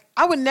out like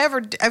I would never.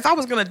 If I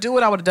was going to do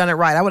it, I would have done it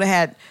right. I would have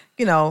had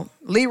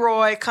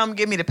Leroy come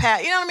give me the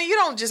pat. You know what I mean? You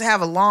don't just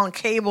have a long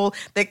cable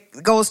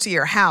that goes to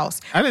your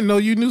house. I didn't know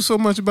you knew so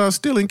much about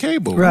stealing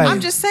cable. Right.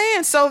 I'm just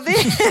saying. So then,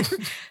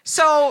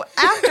 so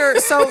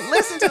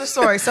listen to the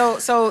story. So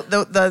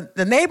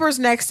the neighbors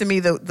next to me,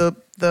 the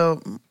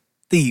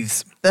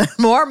Thieves.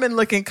 Mormon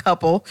looking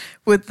couple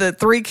with the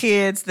 3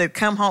 kids that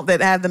come home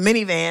that have the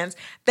minivans,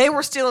 they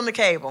were stealing the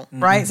cable,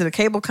 right? So the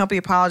cable company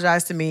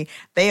apologized to me.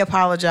 They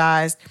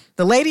apologized.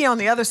 The lady on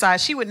the other side,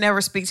 she would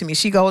never speak to me.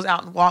 She goes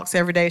out and walks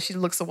every day. She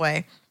looks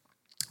away.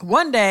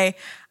 One day,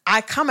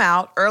 I come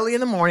out early in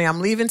the morning.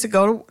 I'm leaving to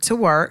go to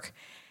work.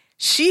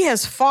 She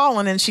has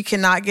fallen and she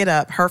cannot get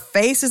up. Her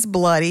face is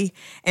bloody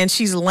and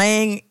she's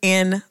laying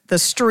in the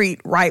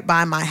street right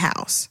by my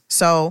house.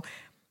 So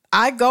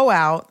I go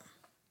out.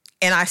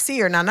 And I see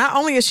her. Now, not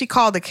only has she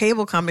called the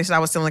cable company, so I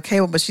was stealing the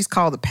cable, but she's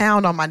called the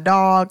pound on my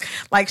dog.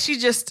 Like,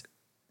 she's just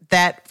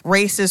that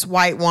racist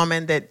white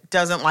woman that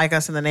doesn't like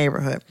us in the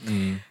neighborhood.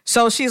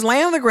 So she's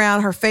laying on the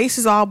ground. Her face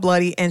is all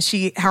bloody. And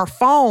her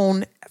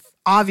phone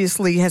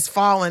obviously has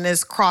fallen,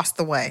 has crossed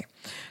the way.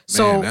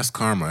 So Man, that's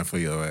karma for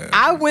your ass.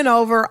 I went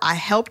over. I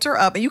helped her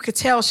up. And you could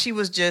tell she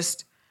was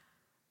just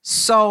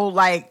so,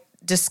 like,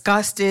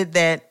 disgusted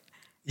that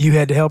You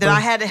had to help her. I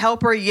had to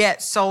help her,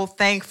 yet so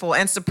thankful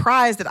and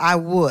surprised that I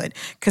would.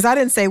 Because I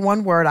didn't say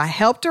one word. I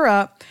helped her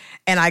up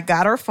and I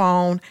got her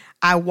phone.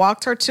 I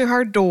walked her to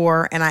her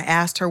door and I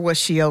asked her, was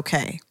she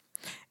okay?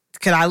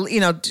 Could I,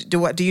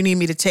 do you need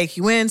me to take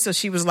you in? So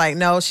she was like,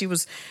 no, she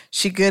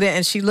good.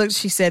 And she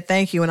said,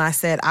 thank you. And I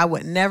said, I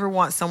would never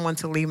want someone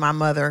to leave my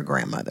mother or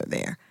grandmother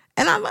there.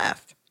 And I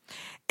left.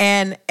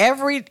 And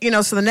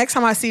so the next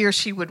time I see her,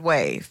 she would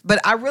wave. But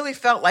I really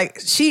felt like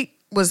she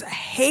was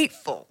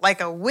hateful,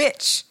 like a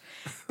witch.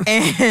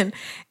 And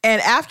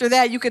after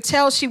that, you could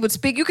tell she would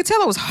speak. You could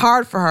tell it was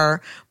hard for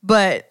her,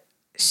 but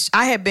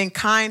I had been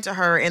kind to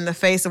her in the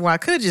face of where I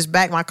could have just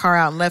backed my car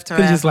out and left her.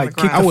 Could've ass just, on like,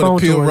 the kicked ground. I would phone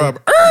have to peeled her.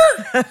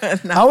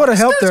 rubber. I would have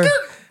helped her.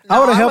 I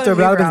would have helped her, wouldn't but leave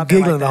her I'd out been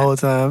there giggling like the whole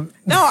time.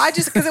 No,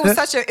 because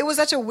it was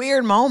such a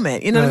weird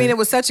moment. You know what I mean? Right. It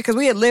was because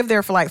we had lived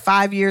there for like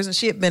 5 years and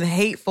she had been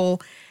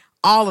hateful.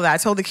 All of that. I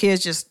told the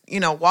kids just,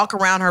 walk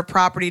around her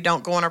property,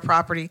 don't go on her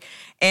property.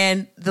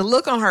 And the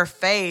look on her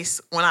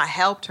face when I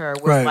helped her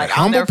was Right. like,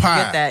 I'll Humble never pie.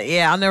 forget that.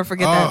 Yeah, I'll never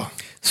forget Oh,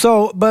 that.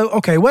 So, but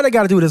okay, what I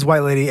got to do with this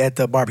white lady at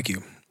the barbecue?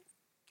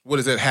 what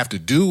does that have to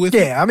do with it?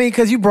 Yeah, I mean,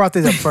 because you brought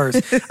this up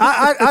first.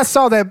 I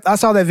saw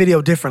that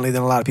video differently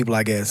than a lot of people,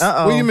 I guess.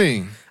 Uh-oh. What do you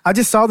mean? I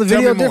just saw the Tell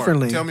video me more.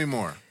 differently. Tell me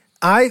more.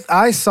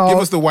 I saw. Give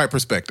us the white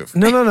perspective.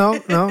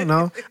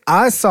 No.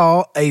 I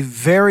saw a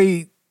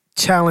very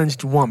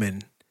challenged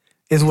woman.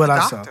 Is what I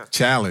saw. Doctor.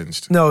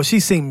 Challenged. No,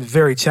 she seemed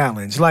very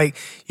challenged. Like,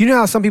 you know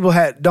how some people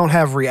don't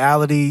have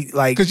reality,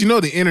 like Because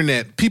the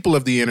internet, people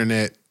of the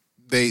internet,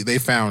 they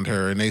found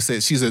her and they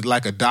said she's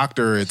like a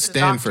doctor at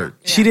Stanford.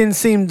 doctor. she didn't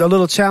seem a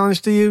little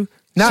challenged to you.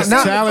 Not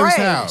Challenged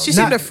afraid. how? She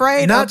seemed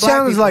afraid Not of black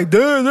challenged people. like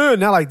duh,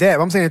 not like that.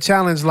 But I'm saying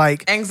challenged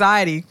like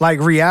Anxiety.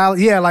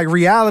 reality. Yeah, like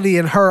reality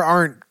and her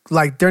aren't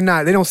like they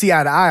don't see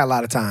eye to eye a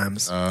lot of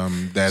times.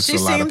 That's She a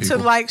lot of seemed people.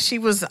 to like she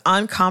was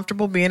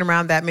uncomfortable being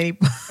around that many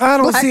I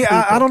don't black see.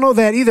 I people. don't know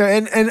that either.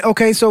 And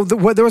okay, so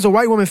there was a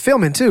white woman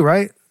filming too,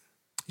 right?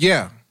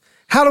 Yeah.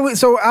 How do we?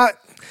 So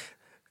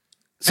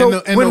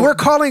And when we're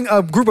calling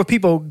a group of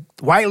people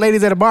white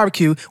ladies at a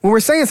barbecue, when we're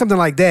saying something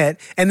like that,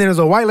 and then there's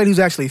a white lady who's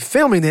actually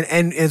filming it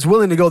and is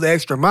willing to go the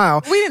extra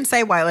mile. We didn't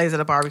say white ladies at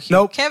a barbecue.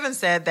 Nope. Kevin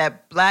said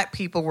that black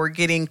people were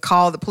getting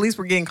called, the police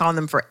were getting called on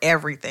them for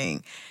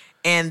everything.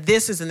 And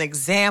this is an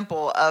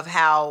example of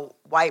how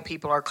white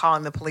people are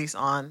calling the police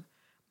on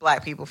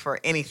black people for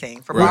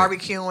anything. For Right.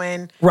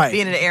 barbecuing, Right.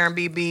 being at an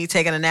Airbnb,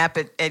 taking a nap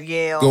at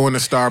Yale. Going to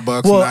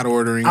Starbucks, Well, not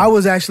ordering. I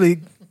was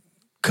actually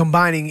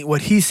combining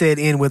what he said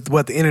in with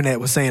what the internet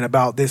was saying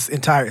about this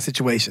entire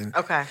situation.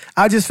 Okay.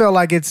 I just felt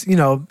like it's,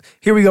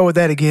 here we go with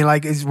that again.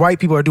 Like it's white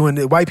people are doing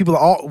it. White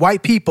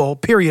people,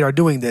 period, are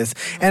doing this.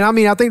 And I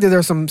mean, I think that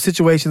there's some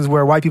situations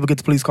where white people get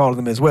the police call on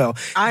them as well.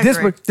 I this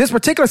agree. this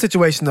particular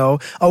situation though,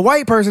 a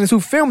white person is who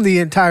filmed the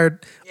entire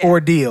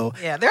ordeal.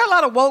 Yeah, there are a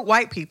lot of woke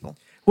white people.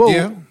 Well,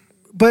 Yeah.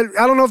 but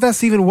I don't know if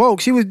that's even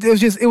woke. It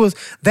was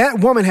that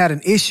woman had an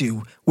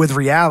issue with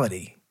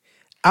reality.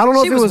 I don't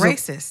know She if it was was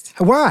racist.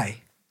 Why?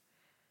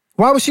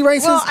 Why was she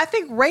racist? Well, I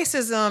think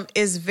racism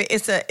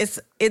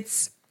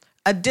it's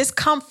a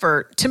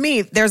discomfort. To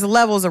me, there's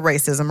levels of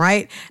racism,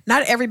 right?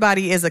 Not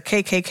everybody is a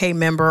KKK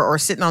member or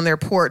sitting on their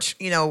porch,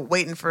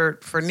 waiting for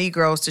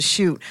Negroes to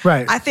shoot.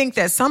 Right. I think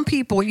that some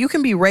people, you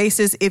can be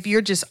racist if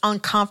you're just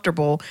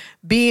uncomfortable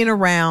being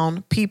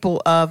around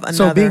people of another.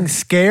 So being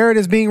scared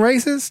is being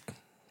racist?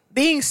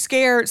 being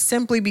scared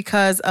simply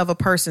because of a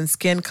person's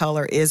skin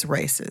color is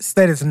racist.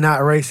 That is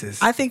not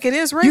racist. I think it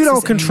is racist. You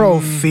don't control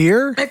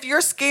fear. If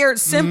you're scared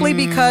simply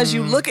because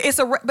you look,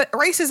 but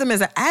racism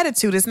is an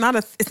attitude. It's not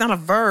a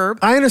verb.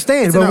 I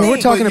understand, but when we're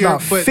talking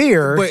about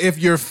fear. But if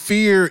your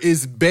fear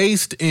is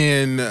based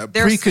in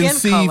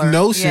preconceived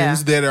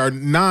notions that are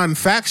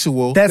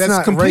non-factual, that's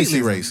not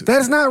completely racist.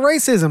 That's not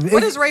racism.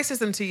 What is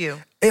racism to you?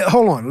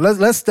 Hold on.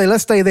 Let's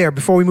stay there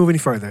before we move any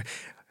further.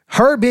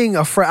 Her being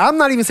afraid. I'm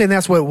not even saying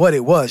that's what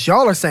it was.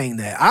 Y'all are saying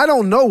that. I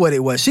don't know what it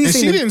was. She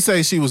didn't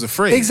say she was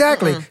afraid.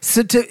 Exactly.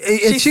 So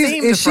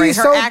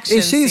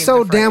if she's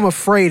so damn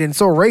afraid and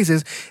so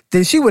racist,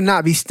 then she would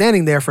not be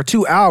standing there for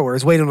 2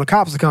 hours waiting on the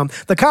cops to come.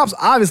 The cops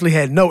obviously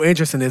had no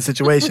interest in this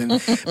situation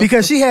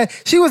because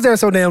she was there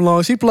so damn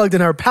long. She plugged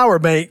in her power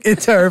bank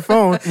into her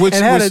phone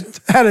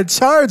had a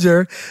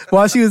charger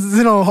while she was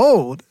on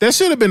hold. That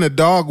should have been a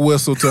dog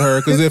whistle to her,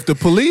 because if the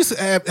police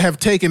have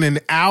taken an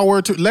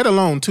hour to, let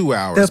alone 2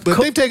 hours, but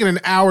they've taken an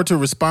hour to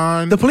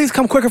respond. The police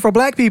come quicker for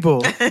black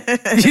people.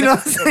 You know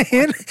what I'm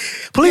saying?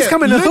 Police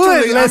come in the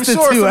hood in less than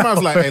 2 hours.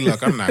 Somebody's like, hey,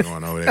 look, I'm not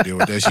going over there to deal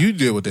with this. You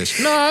deal with this.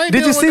 No, I ain't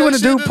Did you see when the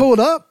dude pulled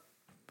up?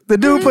 The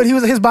dude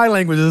his body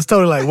language was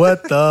totally like,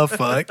 what the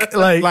fuck?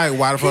 Like why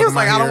the fuck? He was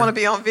like, I don't want to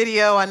be on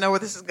video. I know where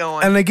this is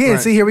going. And again,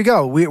 see, here we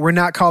go. We're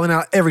not calling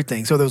out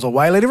everything. So there was a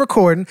white lady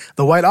recording.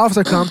 The white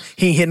officer come.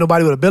 He ain't hit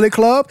nobody with a billy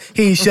club.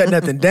 He ain't shut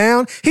nothing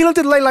down. He looked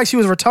at the lady like she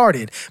was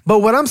retarded. But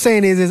what I'm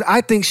saying is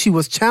I think she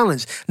was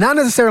challenged, not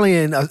necessarily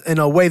in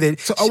a way that.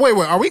 So, wait,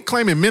 are we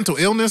claiming mental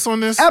illness on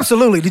this?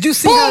 Absolutely. Did you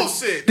see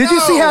Bullshit. Did you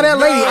see how that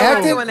lady acted? I'm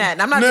not doing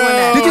that. I'm not doing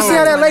that. Did you see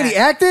how that lady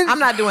acted? I'm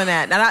not doing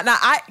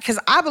that. Because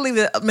I believe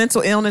that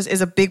mental illness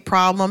is a big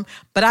problem.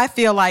 But I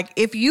feel like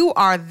if you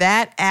are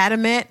that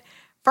adamant,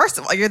 first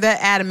of all, you're that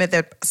adamant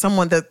that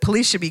the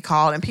police should be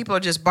called and people are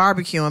just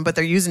barbecuing, but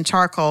they're using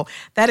charcoal.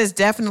 That is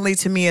definitely,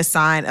 to me, a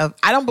sign of,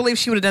 I don't believe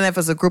she would have done that if it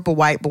was a group of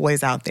white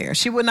boys out there.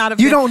 She would not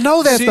have. You don't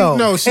know that though.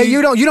 No,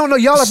 you don't know.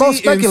 Y'all are both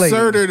speculating.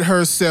 She inserted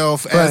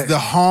herself as the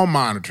hall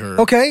monitor.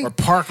 Okay. Or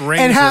park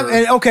ranger.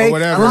 Or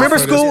whatever. Remember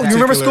school? You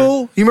remember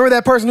school? You remember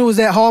that person who was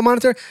that hall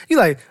monitor? You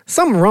like,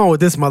 something wrong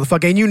with this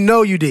motherfucker, and you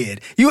know you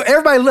did.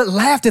 Everybody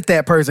laughed at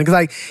that person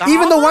because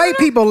even the white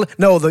people.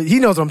 No, he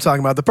knows what I'm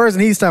talking about. The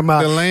person he's talking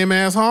about. The lame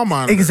ass hall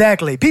monitor.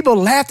 Exactly. People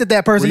laughed at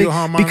that person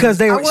because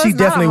she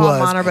definitely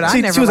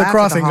was. She was a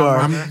crossing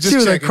guard. She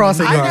was a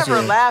crossing guard. I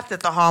never laughed at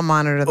the hall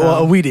monitor though.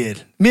 Well, we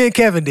did. Me and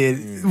Kevin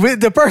did.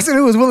 The person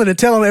who was willing to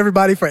tell on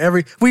everybody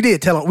we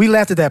did tell them. We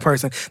laughed at that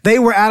person. They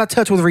were out of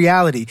touch with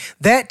reality.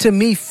 That to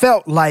me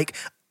felt like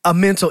a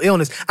mental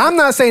illness. I'm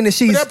not saying that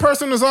she's. But that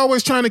person was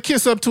always trying to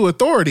kiss up to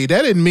authority.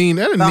 That didn't mean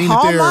the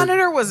hall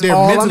monitor was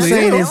all I'm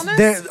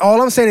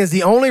saying is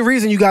the only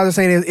reason you guys are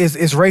saying is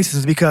racist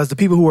is because the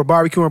people who are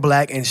barbecuing are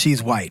black and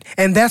she's white,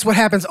 and that's what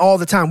happens all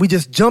the time. We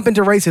just jump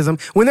into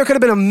racism when there could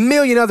have been a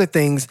million other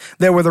things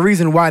that were the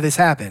reason why this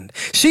happened.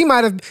 She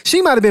might have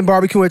been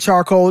barbecuing with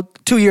charcoal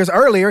 2 years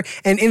earlier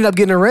and ended up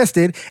getting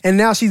arrested, and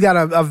now she's got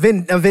a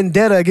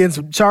vendetta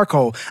against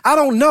charcoal. I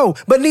don't know,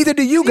 but neither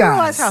do you guys. You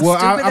realize how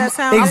stupid that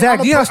sounds?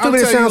 Exactly. How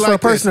stupid it sounds for a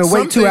person to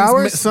wait 2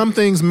 hours? Some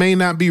things may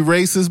not be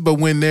racist, but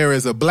when there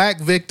is a black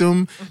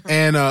victim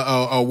and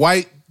a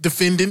white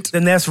defendant,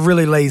 then that's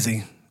really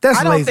lazy.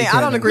 That's lazy. I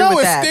don't agree with that. No,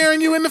 it's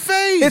staring you in the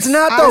face. It's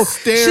not though.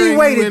 She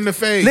waited you in the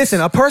face. Listen,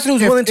 a person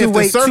who's willing to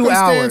wait 2 hours. If the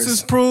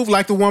circumstances prove,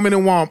 like the woman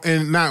in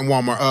not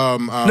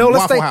Walmart, no,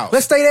 Waffle House.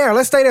 Let's stay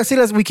there. See,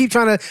 we keep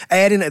trying to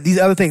add in these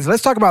other things.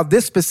 Let's talk about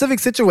this specific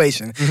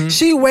situation. Mm-hmm.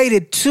 She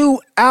waited 2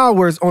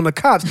 hours on the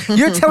cops.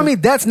 You're telling me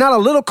that's not a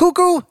little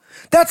cuckoo?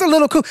 That's a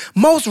little cool.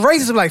 Most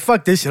racists are like,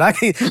 fuck this shit. I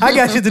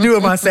got shit to do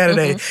with my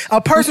Saturday. A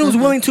person who's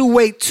willing to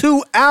wait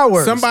 2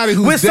 hours. They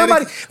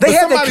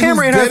had the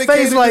camera in her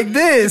face like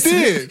this.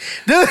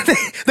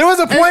 There was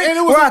a point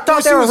where I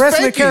thought they were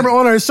resting the camera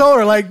on her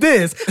shoulder like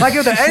this. Like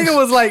if the angle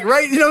was like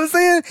right, you know what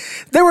I'm saying?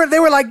 They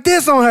were like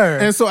this on her.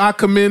 And so I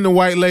commend the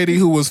white lady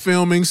who was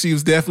filming. She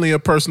was definitely a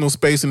personal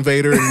space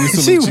invader, and we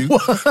salute you.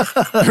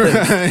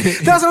 Right?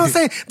 That's what I'm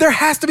saying. There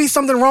has to be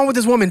something wrong with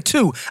this woman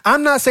too.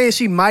 I'm not saying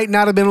she might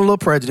not have been a little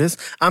prejudiced.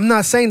 I'm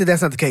not saying that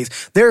that's not the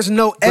case. There's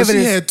no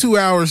evidence. She had 2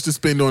 hours to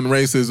spend on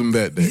racism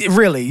that day.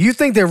 Really? You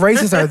think that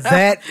racists are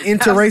that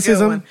into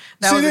racism?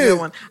 That was a good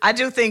one. I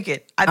do think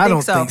it. I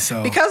don't think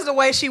so. Because of the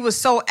way she was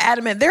so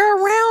adamant. They're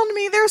around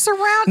me. They're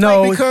surrounding me.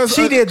 No, because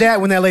she did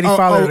that when that lady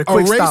followed her at a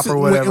quick stop or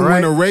whatever,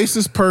 right? When a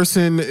racist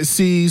person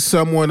sees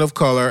someone of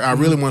color, I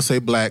really want to say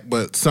black,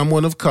 but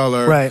someone of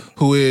color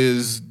who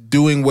is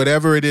doing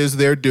whatever it is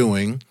they're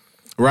doing,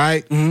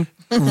 right? Mm-hmm.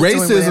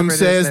 Racism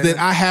says that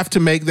I have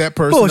to make that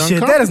person bullshit.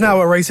 That is not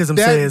what racism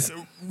says.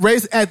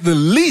 Race at the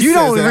least. You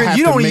don't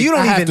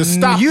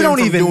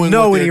even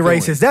know any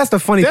racists. That's the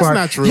funny part. That's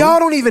not true. Y'all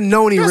don't even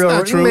know any real.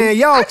 Not true. Man,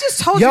 I just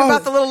told you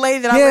about the little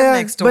lady that I live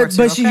next door to.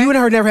 But you and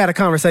her never had a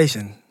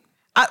conversation.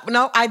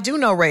 No, I do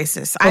know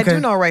racists. I do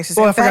know racists.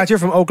 Well, I forgot you're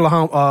from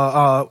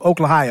Oklahoma.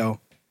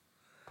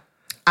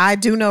 I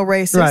do know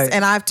racists, Right.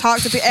 and I've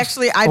talked to people.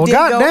 Actually, I Well, did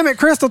God go. damn it,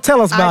 Crystal,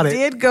 tell us about I it.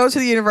 did go to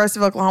the University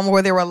of Oklahoma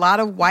where there were a lot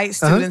of white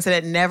students that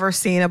had never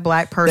seen a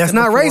black person. That's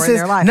not before in racist.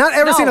 their life. Not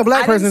ever No, seen a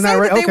black I person didn't is not say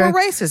that ra- they okay. were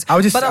racist. I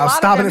was just- But a I was lot of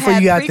stopping them it before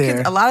had you got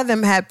there. A lot of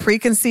them had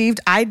preconceived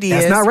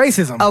ideas. That's not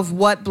racism. Of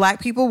what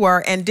black people were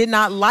and did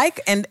not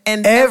like and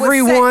would say-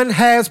 Everyone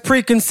has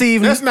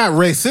preconceived. That's not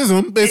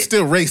racism. It's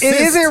still racist.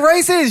 It isn't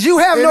racist. You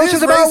have It notions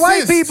is about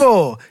white racist.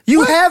 people.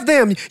 You have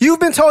them. You've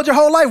been told your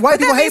whole life white But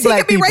people that hate means he black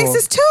could be people.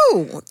 racist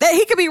too. That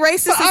he could be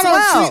racist as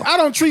well. I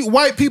don't treat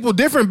white people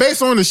different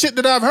based on the shit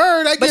that I've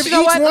heard. I But give you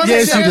know each what? one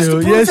Yes, a you chance do.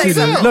 to prove Yes, you do.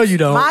 themselves. No, you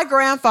don't. My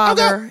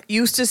grandfather Okay.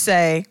 used to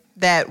say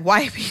that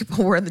white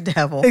people were the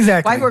devil.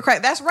 Exactly. White people were crazy.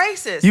 That's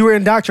racist. You were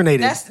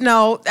indoctrinated.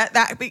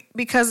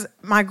 Because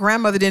my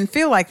grandmother didn't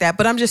feel like that.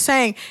 But I'm just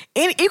saying,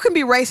 you can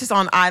be racist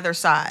on either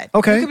side.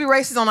 Okay. You can be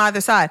racist on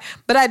either side.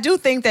 But I do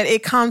think that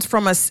it comes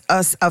from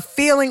a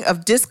feeling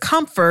of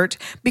discomfort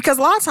because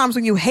a lot of times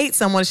when you hate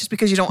someone, it's just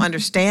because you don't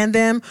understand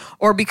them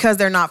or because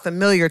they're not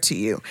familiar to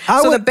you.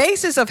 The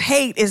basis of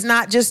hate is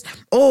not just,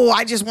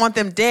 I just want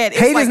them dead.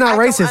 It's Hate like, is not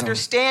I racism. Don't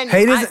understand you.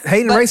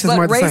 Hate and racism but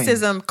are the same.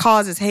 racism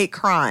causes hate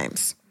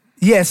crimes.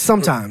 Yes,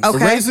 sometimes.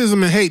 Okay.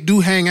 Racism and hate do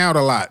hang out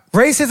a lot.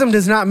 Racism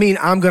does not mean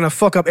I'm going to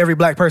fuck up every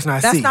black person I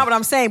see. That's not what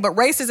I'm saying. But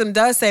racism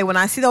does say when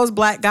I see those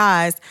black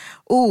guys,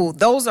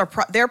 those are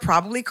they're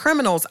probably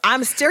criminals.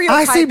 I'm I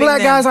stereotyping see black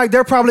them. guys like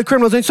they're probably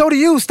criminals, and so do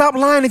you. Stop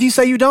lying if you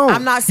say you don't.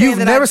 I'm not saying You've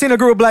that never I- seen a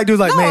group of black dudes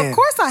like, No, man. of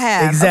course I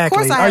have. Exactly.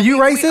 Of course I Are have. you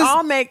We racist?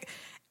 all make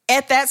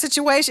at that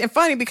situation.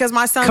 Funny because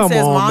my son Come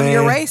says, on, "Mom,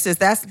 you're man. racist."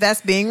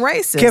 That's being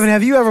racist. Kevin,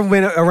 have you ever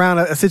been around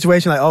a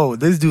situation like, oh,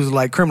 these dudes are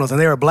like criminals, and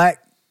they were black?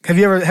 Have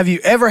you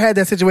ever had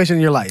that situation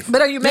in your life?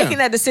 But are you making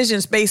that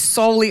decision based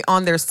solely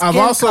on their skin I've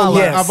also color?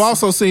 Yes. I've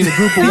also seen a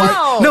group of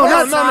white. No,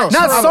 not that's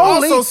not I've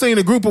solely. also seen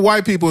a group of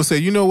white people say,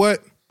 you know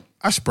what?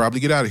 I should probably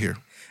get out of here.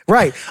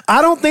 Right.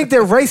 I don't think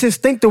that racists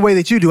think the way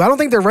that you do. I don't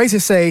think that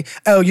racists say,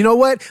 oh, you know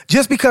what?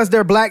 Just because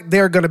they're black,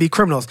 they're going to be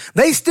criminals.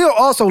 They still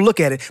also look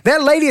at it.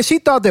 That lady, if she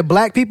thought that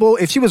black people,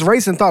 if she was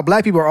racist and thought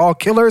black people are all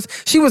killers,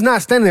 she was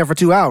not standing there for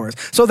 2 hours.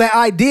 So that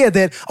idea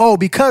that,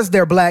 because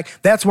they're black,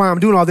 that's why I'm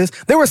doing all this,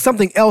 there was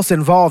something else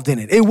involved in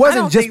it. It I wasn't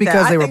don't just think that.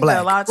 because I they were think that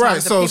black. a lot of Right.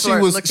 times the So people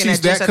are looking she's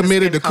at just that at the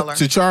committed skin color.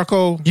 to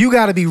charcoal. You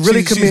got to be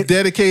really committed. She's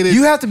dedicated.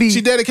 You have to be.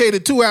 She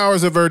dedicated 2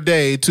 hours of her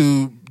day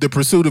to the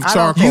pursuit of I don't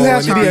charcoal. You have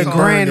and to it be a being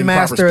burned in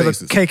proper grandmaster of the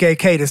spaces.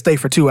 KKK to stay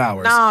for 2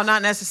 hours. No,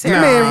 not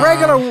necessarily. Man,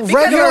 regular. Because You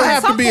At don't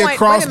have to some be a point-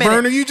 cross wait a minute.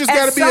 burner. You just At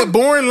got to be a some-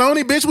 boring,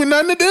 lonely bitch with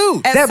nothing to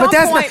do. At That- some but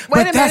that's point, not-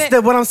 wait but a that's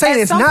minute. what I'm saying. At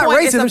It's some not point,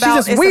 racism. She's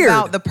just it's weird.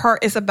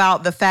 It's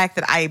about the fact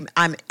that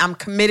I'm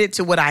committed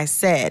to what I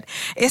said.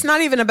 It's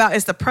not even about.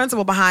 It's the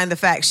principle behind the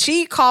fact.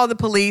 She called the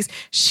police.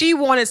 She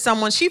wanted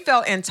someone. She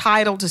felt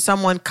entitled to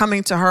someone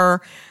coming to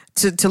her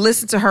to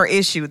listen to her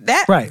issue.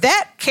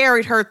 That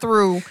carried her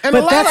through. And But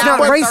a lot that's of- not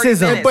but-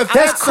 racism. But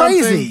That's that's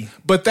something- crazy.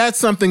 But that's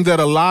something that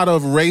a lot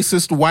of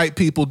racist white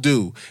people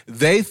do.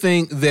 They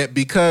think that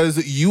because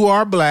you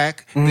are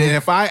black, then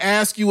if I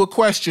ask you a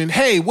question,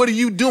 hey, what are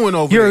you doing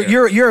over there?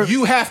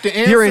 You have to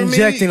answer you're me.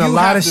 injecting a You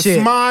lot have of to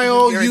shit.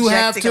 Smile. You're you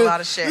have injecting to. a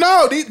lot of shit.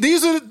 No,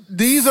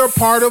 these are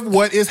part of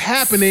what is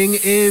happening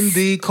in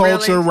the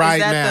culture Really? right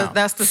Is that now.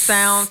 that's the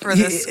sound for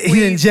the squeeze.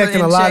 He's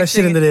injecting a lot of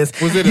shit into this.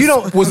 Was it you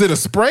was it a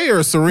spray or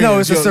a syringe? No,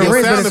 it's a Your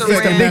syringe, sound but it's effects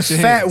like a can big match your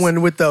fat hands.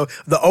 one with the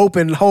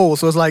open hole.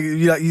 So it's like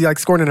you like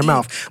squirting in the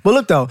mouth. But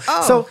look though,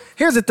 so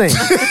here's the thing.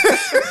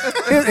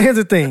 Here's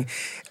the thing.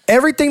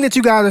 Everything that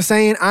you guys are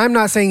saying, I'm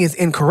not saying is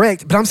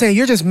incorrect, but I'm saying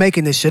you're just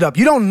making this shit up.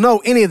 You don't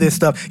know any of this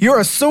stuff. You're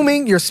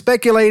assuming, you're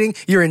speculating,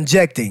 you're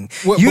injecting.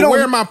 But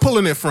where am I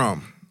pulling it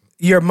from?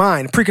 Your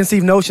mind,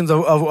 preconceived notions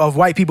of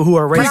white people who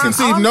are racist.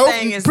 All I'm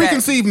saying is that-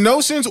 Preconceived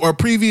notions or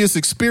previous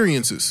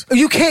experiences.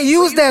 You can't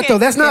use that though.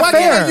 That's not Why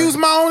fair. can't I use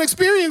my own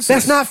experiences?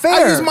 That's not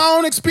fair. I use my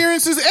own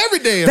experiences every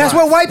day. That's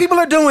what white people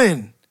are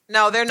doing.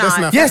 No, they're That's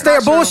not. not Yes, fair.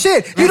 they're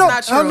bullshit. You don't.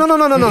 That's not true. No.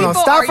 People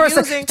Stop are for a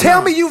second. using-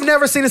 Tell me you've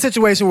never seen a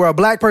situation where a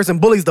black person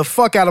bullies the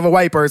fuck out of a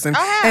white person I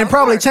have, and of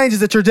probably course. changes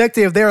the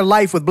trajectory of their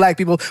life with black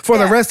people for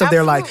the Yeah, rest of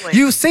their life. absolutely.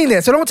 You've seen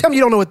that. So don't tell me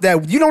you don't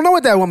know you don't know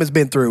what that woman's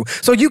been through.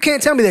 So you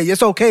can't tell me that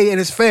it's okay and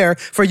it's fair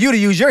for you to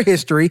use your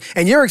history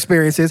and your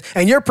experiences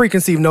and your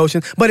preconceived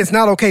notions, but it's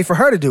not okay for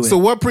her to do it. So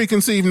what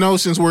preconceived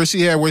notions where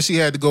she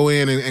had to go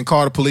in and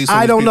call the police on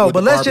I these don't people know, with but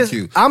the let's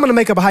barbecue? I'm going to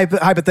make up a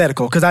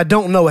hypothetical because I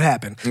don't know what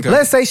happened. Okay.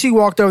 Let's say she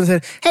walked over and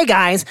said, hey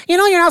guys, you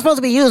know you're not supposed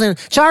to be using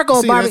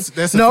charcoal See, barbecue.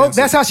 that's No, offensive.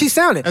 that's how she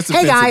sounded. That's Hey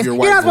offensive, guys, your you're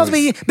white not supposed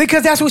to be,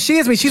 because that's what she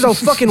is. She's a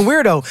fucking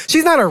weirdo.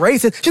 She's not a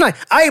racist. She's like,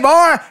 hey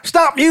boy,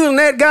 stop using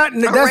that guy.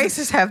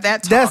 Racists have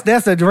that talk.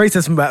 That's a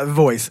racist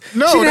voice.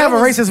 No, she didn't that have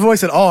a was- racist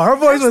voice at all. Her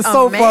voice was A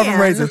so far from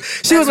man racist.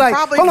 She that's was like,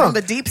 probably hold from on.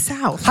 the deep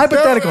south.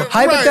 Hypothetical. Right,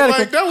 Hypothetical.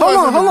 like, that hold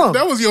wasn't- on.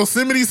 That was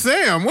Yosemite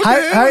Sam. What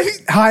the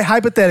hell?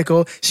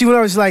 Hypothetical. She went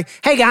over. She's like,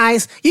 "Hey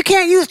guys, you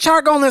can't use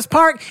charcoal in this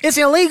park. It's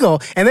illegal."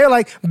 And they're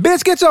like,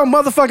 "Bitch, get your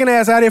motherfucking fucking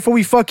ass out of here before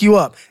we fuck you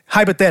up.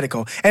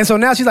 Hypothetical. And so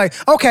now she's like,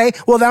 okay,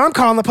 well then I'm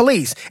calling the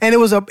police. And it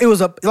was a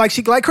like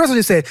Crystal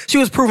just said, she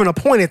was proving a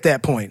point at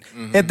that point.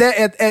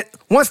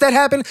 Once that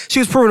happened, she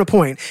was proving a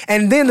point.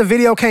 And then the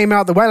video came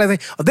out, the white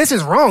lady, oh, this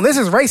is wrong, this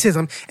is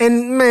racism.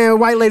 And man,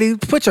 white lady,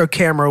 put your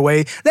camera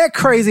away. That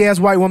crazy ass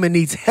white woman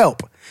needs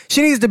help.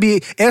 She needs to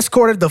be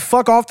escorted the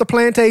fuck off the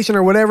plantation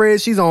or whatever it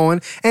is she's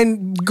on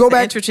and go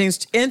back.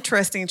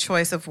 Interesting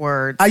choice of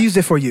words. I used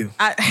it for you.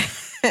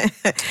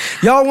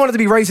 Y'all wanted to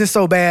be racist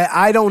so bad.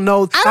 I don't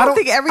know. I don't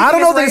think everything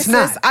is racist. It's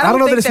not. I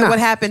don't think that not. what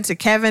happened to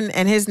Kevin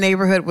and his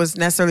neighborhood was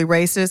necessarily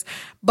racist.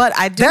 But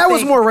I do that think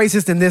was more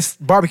racist than this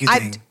barbecue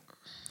thing.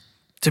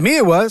 To me,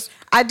 it was.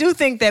 I do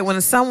think that when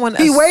someone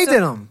he waved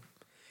at him,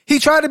 he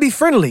tried to be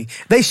friendly.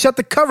 They shut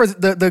the covers,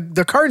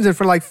 the curtains in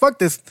for like, fuck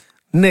this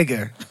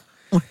nigga.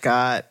 Oh my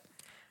God.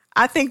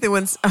 I think that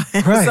when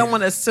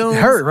someone assumes...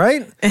 It hurt,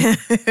 right?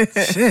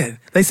 Shit.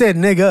 They said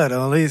nigga,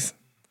 though, at least.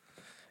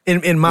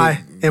 In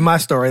my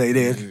story, they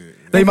did.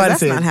 They might have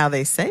said... That's not how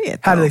they say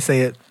it, though. How do they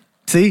say it?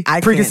 See?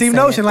 I preconceived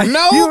notion. Like,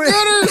 no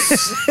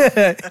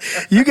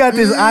gooders. You got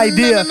this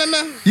idea.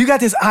 No. You got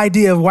this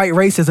idea of white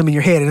racism in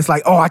your head, and it's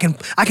like, oh, I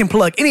can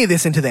plug any of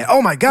this into that.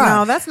 Oh my God.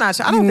 No, that's not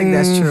true. I don't think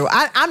that's true.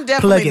 I'm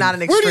definitely not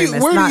an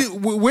extremist.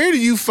 Where do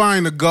you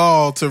find the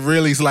gall to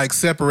really like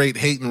separate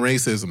hate and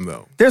racism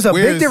though? There's a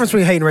big difference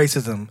between hate and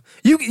racism.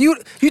 You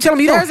tell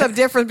me you There's a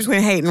difference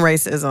between hate and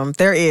racism.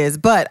 There is,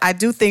 but I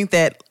think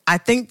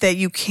that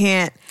you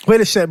can't. Way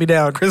to shut me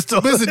down,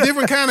 Crystal. But it's a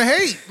different kind of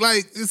hate.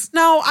 Like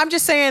No, I'm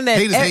just saying that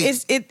hate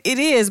is hate. It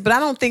is, but I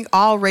don't think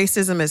all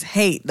racism is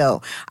hate,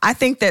 though. I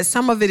think that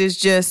some of it is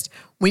just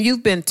when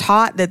you've been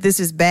taught that this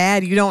is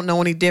bad, you don't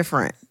know any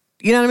different.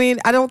 You know what I mean?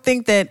 I don't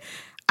think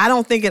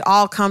it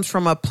all comes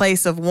from a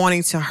place of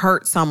wanting to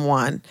hurt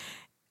someone.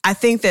 I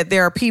think that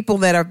there are people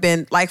that have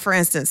been, like, for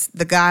instance,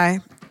 the guy,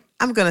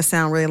 I'm going to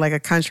sound really like a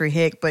country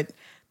hick, but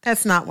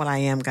that's not what I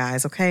am,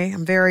 guys, okay?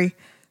 I'm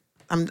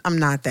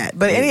not that.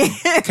 But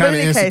kind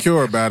of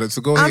insecure about it,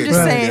 so go ahead. I'm just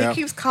saying, he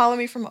keeps calling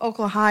me from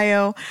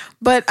Oklahoma.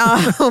 But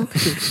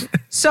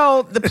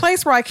so the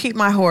place where I keep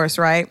my horse,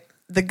 right?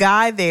 The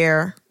guy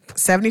there,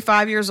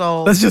 75 years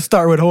old. Let's just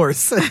start with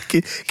horse.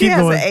 keep he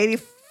has going. an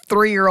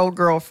 83-year-old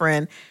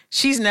girlfriend.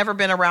 She's never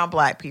been around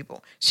black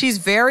people. She's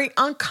very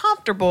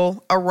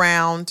uncomfortable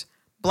around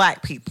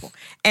black people.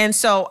 And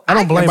so I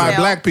don't blame by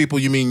black people,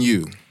 you mean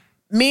you.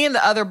 Me and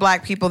the other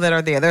black people that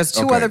are there. There's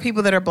two other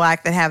people that are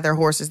black that have their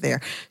horses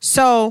there.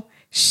 So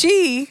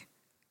she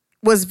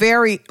was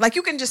very, like,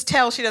 you can just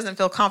tell she doesn't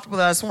feel comfortable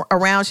with us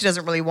around. She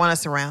doesn't really want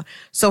us around.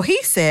 So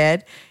he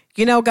said,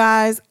 you know,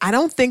 guys, I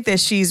don't think that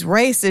she's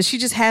racist. She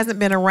just hasn't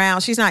been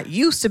around. She's not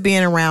used to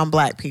being around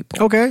black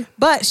people. Okay.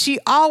 But she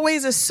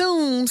always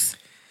assumes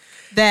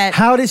that.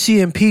 How did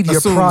she impede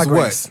your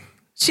progress? What?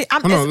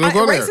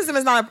 Racism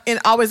is not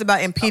always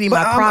about impeding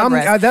my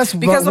progress. That's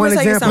because one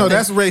example. No,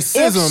 that's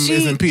racism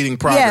is impeding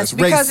progress.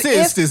 Yes,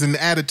 racist is an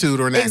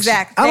attitude or an action.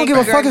 Exactly. I don't give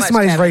a fuck if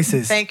somebody's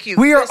racist. Thank you.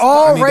 We are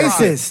all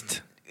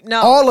racist. No,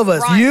 all of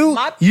us.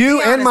 Ryan,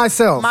 you and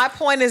myself. My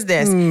point is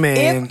this.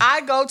 Man.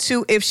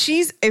 If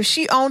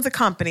she owns a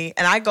company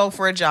and I go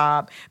for a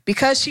job,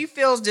 because she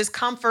feels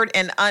discomfort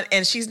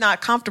and she's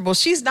not comfortable,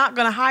 she's not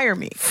going to hire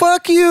me.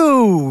 Fuck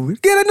you.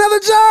 Get another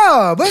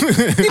job.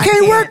 You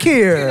can't work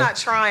here. You're not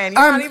trying.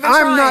 You're not even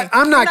trying.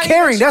 I'm not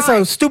caring. That's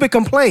a stupid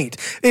complaint.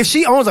 If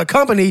she owns a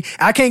company,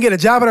 I can't get a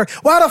job at her.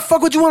 Why the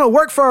fuck would you want to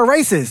work for a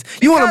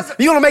racist? You want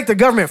to make the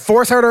government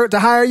force her to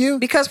hire you?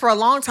 Because for a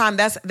long time,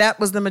 that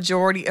was the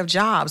majority of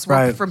jobs.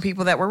 Right. From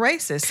people that were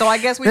racist. So I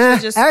guess we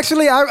should just...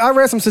 Actually, I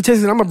read some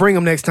statistics. I'm going to bring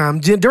them next time.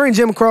 During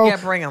Jim Crow... Yeah,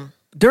 bring them.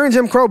 During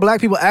Jim Crow, black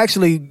people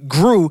actually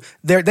grew.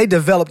 They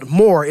developed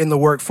more in the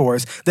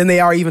workforce than they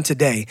are even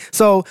today.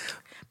 So...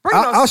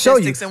 I'll show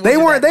you. They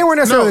weren't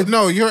necessarily...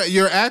 No,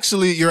 you're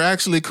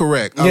actually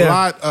correct. A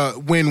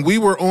lot, when we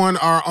were on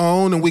our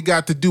own and we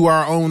got to do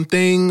our own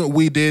thing,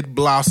 we did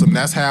blossom.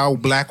 That's how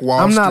Black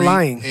Wall Street... I'm not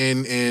lying.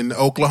 In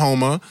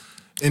Oklahoma...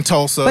 In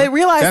Tulsa, but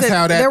realize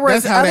that there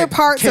was other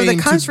parts of the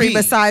country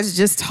besides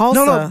just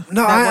Tulsa.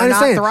 No, I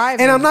understand.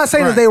 And I'm not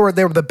saying that they were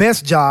the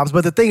best jobs,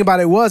 but the thing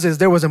about it is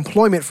there was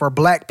employment for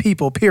black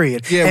people.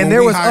 Period. Yeah, and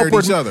there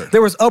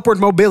was upward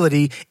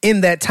mobility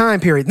in that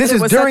time period. This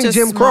is during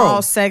Jim Crow.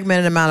 Small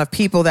segmented amount of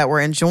people that were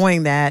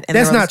enjoying that. And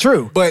that's not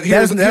true. But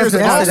that's not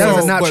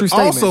true statement.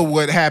 Also,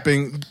 what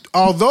happened?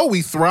 Although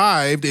we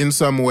thrived in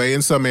some way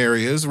in some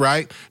areas,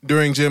 right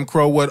during Jim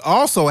Crow, what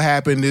also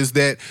happened is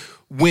that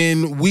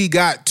when we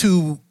got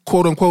too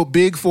quote unquote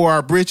big for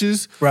our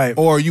britches, right?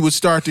 Or you would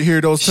start to hear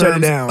those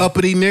terms,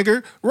 uppity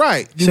nigger,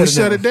 right? You would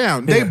shut it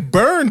down. Yeah. They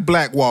burned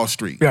Black Wall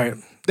Street, right?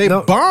 They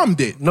bombed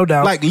it, no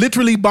doubt, like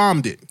literally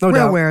bombed it. No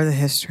doubt. We're aware of the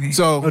history,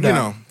 so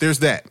there's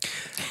that.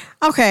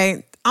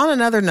 Okay. On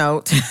another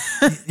note,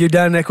 you're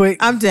done that quick.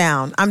 I'm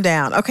down.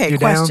 Okay,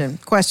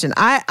 question.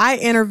 I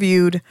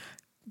interviewed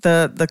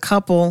the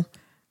couple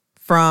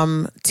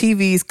from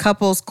TV's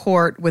Couples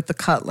Court with the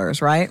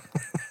Cutlers, right?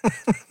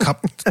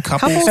 Couples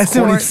Court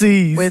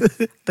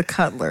with the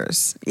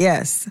Cutlers.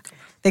 Yes.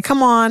 They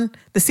come on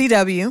the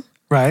CW,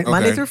 Right.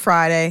 Monday Okay. through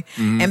Friday.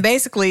 And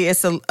basically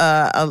it's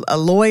a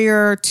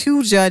lawyer,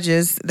 2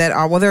 judges that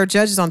are, well, they're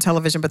judges on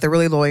television, but they're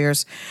really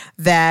lawyers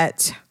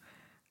that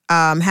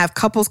have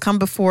couples come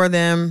before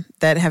them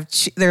that have,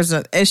 there's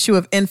an issue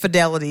of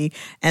infidelity,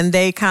 and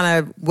they kind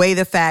of weigh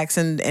the facts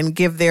and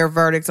give their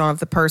verdicts on if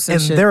the person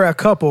And should. they're a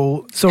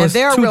couple, so And it's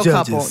they're a 2 real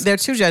judges. couple. They're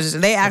 2 judges,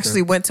 and they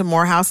actually went to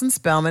Morehouse and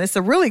Spelman. It's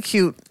a really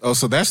cute. Oh,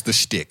 so that's the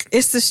shtick.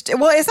 It's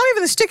well, it's not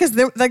even the shtick.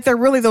 It's they're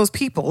really those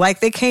people. Like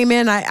they came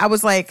in. I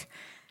was like,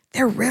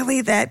 they're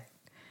really that.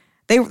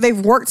 They've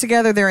worked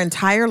together their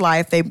entire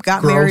life. They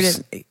got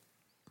Gross. married.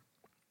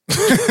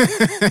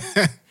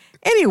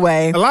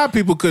 Anyway, A lot of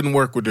people couldn't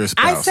work with their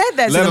spouse. I said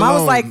that to let them. I was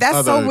alone like,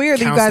 that's so other weird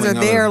that you guys are counseling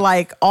there other-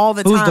 like all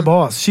the Who's time. the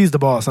boss? She's the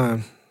boss, huh?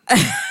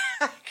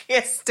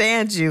 Can't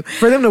stand you.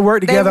 For them to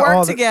work together, They work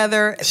all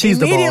together she's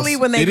the immediately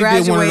boss. when they Did he did one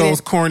of graduated.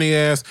 those corny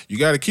ass, you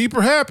got to keep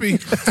her happy.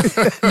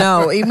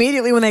 No,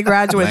 immediately when they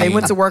graduated, they Lame.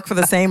 went to work for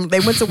the same. They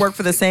went to work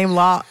for the same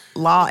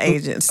law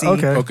agency,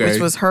 Okay.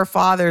 which was her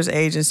father's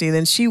agency.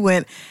 Then she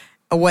went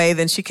away.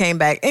 Then she came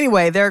back.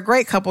 Anyway, they're a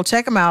great couple.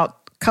 Check them out.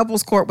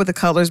 Couples Court with the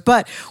Colors.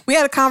 But we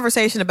had a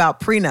conversation about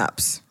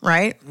prenups,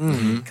 right?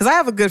 Because I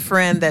have a good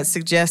friend that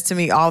suggests to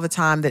me all the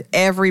time that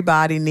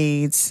everybody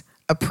needs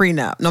a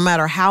prenup, no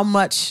matter how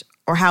much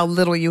or how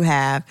little you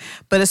have.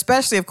 But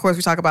especially, of course,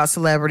 we talk about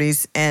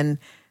celebrities, and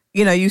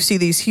you know, you see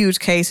these huge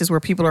cases where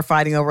people are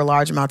fighting over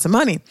large amounts of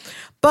money.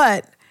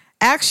 But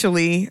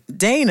actually,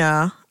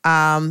 Dana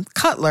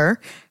Cutler,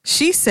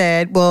 she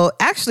said, well,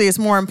 actually, it's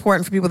more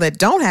important for people that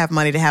don't have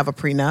money to have a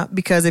prenup,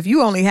 because if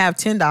you only have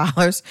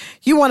 $10,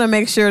 you want to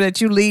make sure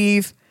that you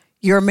leave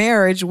your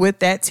marriage with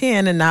that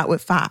 10 and not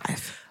with 5.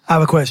 I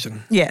have a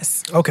question.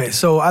 Yes. Okay,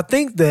 so I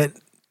think that,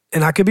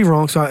 and I could be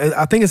wrong, so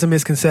I think it's a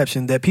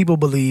misconception that people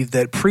believe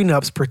that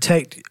prenups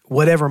protect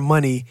whatever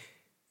money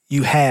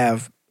you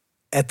have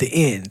at the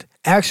end.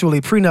 Actually,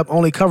 prenup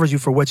only covers you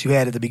for what you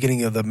had at the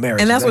beginning of the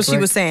marriage. And that's Is that what she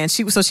correct? was saying.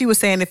 She was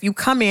saying if you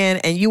come in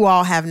and you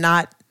all have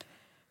not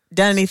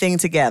done anything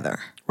together,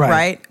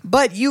 right?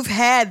 But you've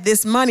had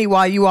this money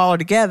while you all are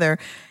together.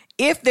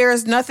 If there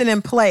is nothing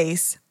in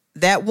place,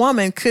 that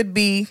woman could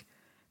be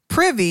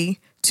privy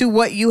to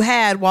what you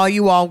had while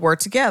you all were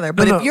together.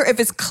 But No. if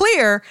it's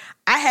clear,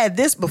 I had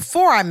this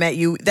before I met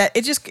you, that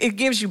it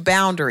gives you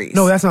boundaries.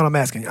 No, that's not what I'm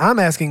asking. I'm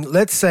asking,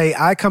 let's say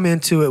I come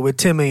into it with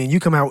 10 million, you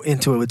come out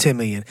into it with 10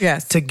 million.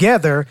 Yes.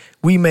 Together,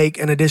 we make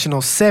an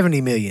additional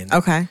 70 million.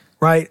 Okay.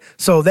 Right?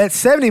 So that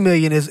 70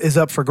 million is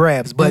up for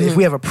grabs. But if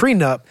we have a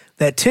prenup,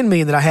 that 10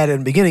 million that I had in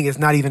the beginning is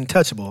not even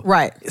touchable.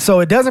 Right. So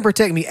it doesn't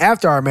protect me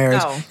after our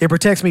marriage. No. It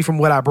protects me from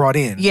what I brought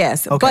in.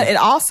 Yes, Okay. but it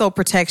also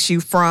protects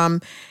you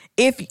from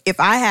if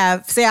I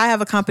have, say I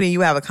have a company,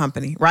 you have a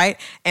company, right?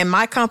 And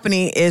my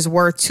company is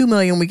worth $2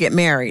 million when we get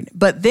married,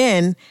 but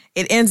then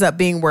it ends up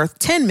being worth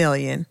 $10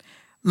 million.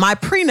 My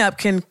prenup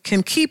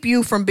can keep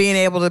you from being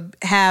able to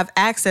have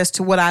access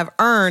to what I've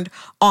earned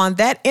on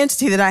that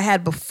entity that I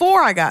had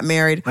before I got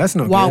married. That's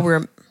no while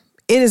good.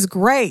 it is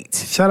great.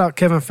 Shout out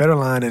Kevin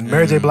Federline and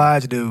Mary J.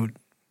 Blige, dude.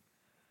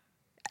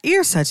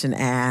 You're such an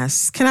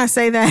ass. Can I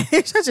say that?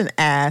 You're such an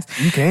ass.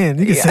 You can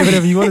say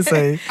whatever you want to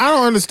say. I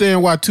don't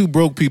understand why 2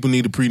 broke people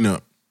need a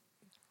prenup.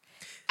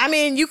 I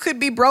mean, you could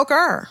be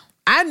broker.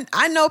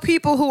 I know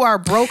people who are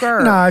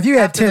broker. Nah, if you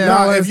had after $10, their-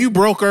 Now, if you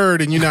broke her,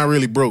 then you're not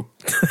really broke.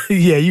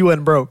 Yeah, you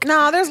wasn't broke.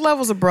 Nah, there's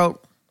levels of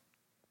broke.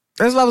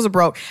 There's levels of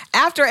broke.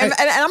 After, and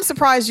I'm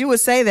surprised you would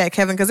say that,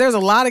 Kevin, because there's a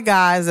lot of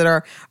guys that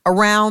are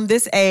around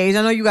this age.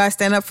 I know you guys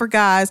stand up for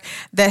guys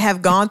that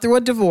have gone through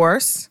a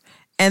divorce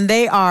and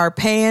they are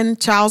paying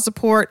child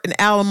support and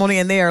alimony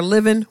and they are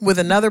living with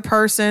another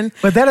person.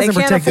 But that doesn't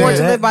they can't protect afford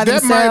them. to live by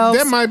that themselves.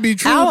 that might be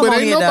true, but Alimony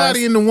ain't it nobody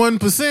does. in the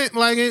 1%.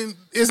 Like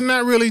it's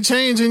not really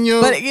changing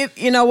your. But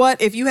you know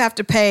what? If you have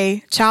to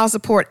pay child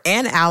support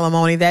and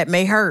alimony, that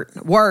may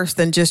hurt worse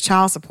than just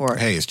child support.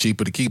 Hey, it's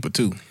cheaper to keep her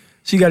too.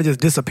 She got to just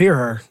disappear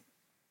her.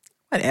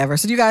 Whatever.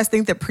 So do you guys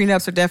think that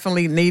prenups are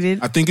definitely needed?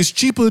 I think it's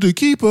cheaper to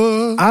keep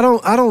her. I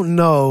don't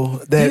know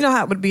Do that. you know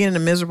how it would be in a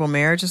miserable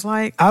marriage is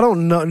like? I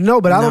don't know.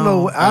 No, but I don't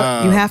No.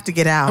 know. You have to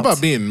get out. How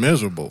about being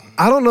miserable?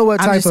 I don't know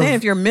what I'm type just saying, of.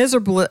 if you're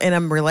miserable in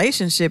a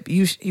relationship,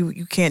 you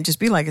can't just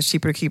be like it's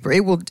cheaper to keep her.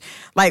 It will,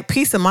 like,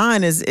 peace of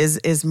mind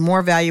is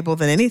more valuable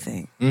than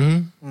anything.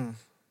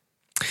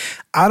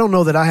 I don't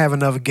know that I have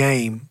enough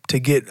game to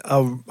get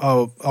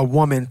a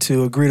woman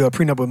to agree to a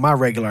prenup with my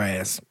regular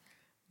ass.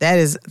 That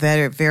is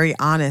very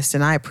honest,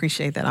 and I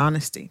appreciate that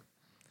honesty.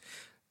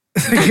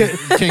 You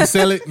can't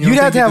sell it. You'd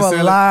have to have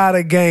a lot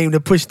of game to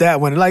push that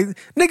one. Like,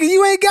 nigga,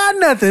 you ain't got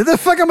nothing. The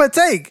fuck I'm gonna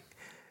take?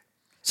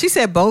 She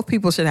said both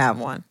people should have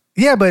one.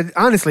 Yeah, but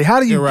honestly, how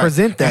do you You're right.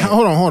 present that?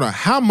 Hold on.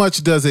 How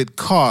much does it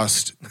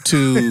cost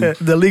to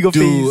The legal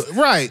do fees.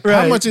 right?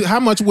 Right. How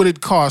much would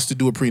it cost to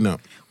do a prenup?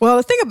 Well,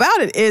 the thing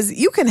about it is,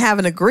 you can have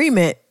an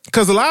agreement.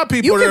 Because a lot of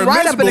people You that can are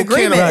write up an miserable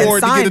can't agreement and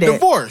afford to sign get a it.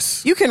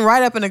 divorce. You can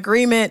write up an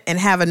agreement and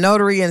have a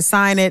notary and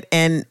sign it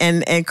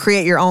and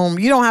create your own.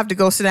 You don't have to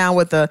go sit down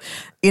with a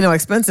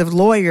expensive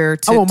lawyer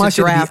to I want my to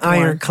shit to draft be one.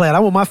 ironclad. I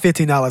want my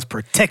 $15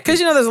 protected. Because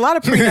there's a lot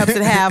of prenups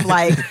that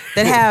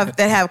have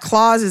that have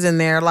clauses in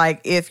there,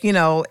 like if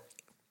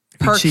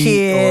per cheat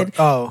kid.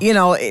 or- You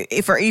know,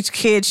 if for each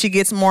kid she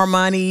gets more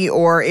money,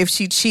 or if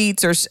she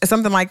cheats or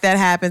something like that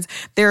happens,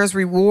 there's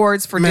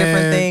rewards for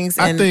different things.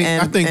 I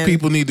think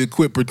people need to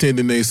quit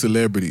pretending they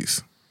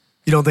celebrities.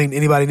 You don't think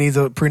anybody needs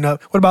a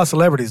prenup? What about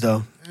celebrities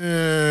though?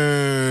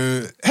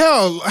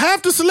 Hell,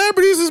 half the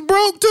celebrities is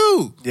broke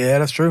too. Yeah,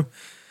 that's true.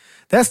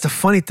 That's the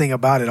funny thing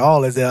about it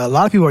all is that a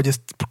lot of people are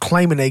just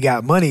claiming they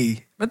got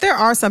money. But there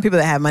are some people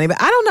that have money.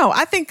 But I don't know.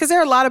 I think because there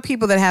are a lot of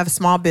people that have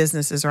small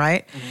businesses,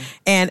 right?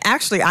 And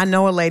actually, I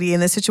know a lady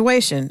in this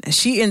situation.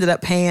 She ended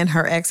up paying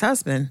her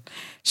ex-husband.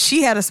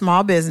 She had a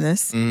small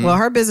business. Well,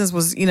 her business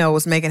was,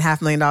 was making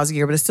 $500,000 a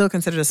year, but it's still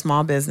considered a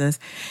small business.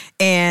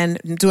 And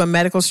doing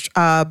medical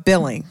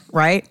billing,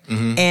 right?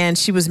 And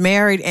she was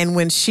married. And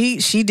when she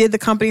did the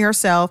company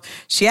herself,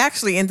 she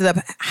actually ended up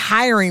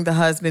hiring the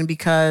husband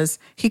because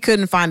he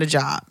couldn't find a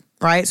job.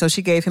 Right? So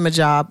she gave him a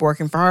job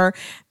working for her.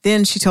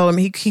 Then she told him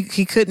he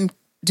couldn't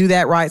do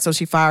that right, so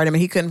she fired him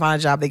and he couldn't find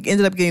a job. They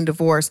ended up getting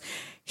divorced.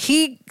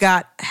 He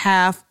got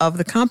half of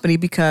the company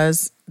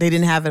because they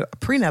didn't have a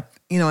prenup,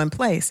 in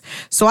place.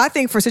 So I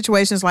think for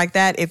situations like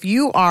that, if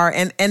you are,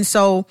 and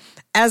so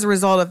as a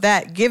result of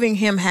that, giving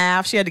him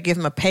half, she had to give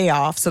him a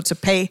payoff. So to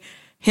pay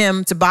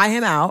him, to buy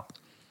him out,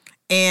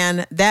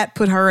 and that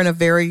put her in a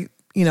very,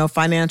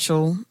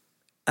 financial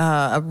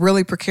a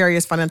really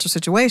precarious financial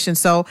situation.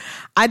 So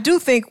I do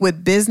think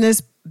with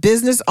business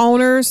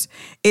owners,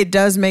 it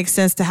does make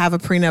sense to have a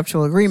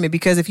prenuptial agreement,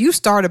 because if you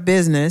start a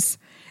business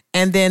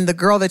and then the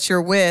girl that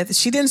you're with,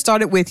 she didn't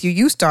start it with you,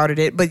 you started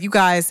it, but you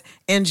guys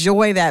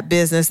enjoy that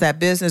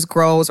business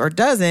grows or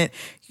doesn't,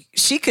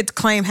 she could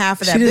claim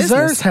half of that business. She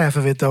deserves half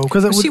of it though,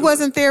 because she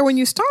wasn't there when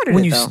you started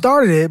when it. you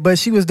started it, but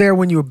she was there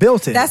when you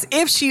built it. That's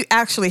if she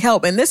actually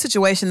helped. In this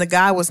situation, the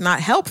guy was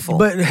not helpful.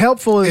 But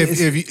helpful If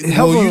you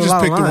helpful just is a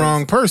lot picked of the lines.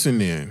 wrong person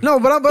then.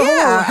 No, but hold on.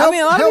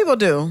 a lot of people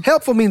do.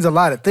 Helpful means a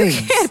lot of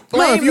things.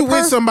 No, if you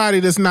with somebody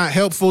that's not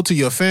helpful to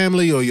your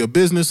family or your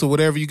business or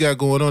whatever you got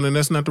going on, and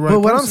that's not the right But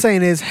person. what I'm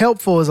saying is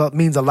helpful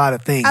means a lot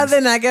of things.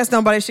 Then I guess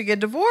nobody should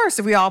get divorced.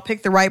 If we all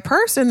pick the right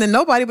person, then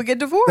nobody would get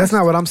divorced. That's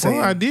not what I'm saying.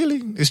 Well,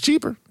 ideally, it's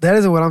cheaper. That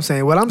isn't what I'm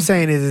saying. What I'm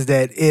saying is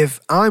that if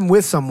I'm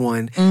with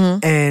someone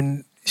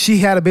and she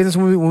had a business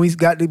when we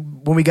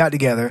got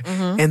together,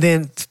 and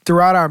then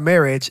throughout our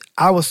marriage,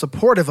 I was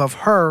supportive of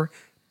her.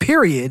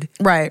 Period.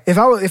 Right. If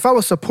I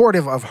was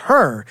supportive of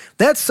her,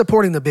 that's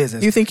supporting the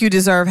business. You think you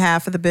deserve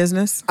half of the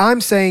business?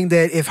 I'm saying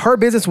that if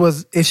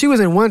she was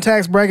in one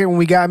tax bracket when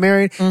we got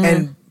married,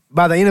 and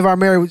by the end of our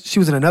marriage, she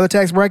was in another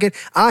tax bracket,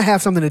 I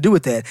have something to do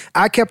with that.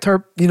 I kept her,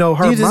 her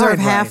You deserve mind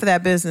half right. of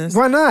that business.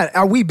 Why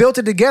not? We built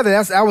it together.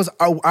 That was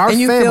our And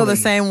you family. feel the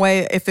same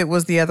way if it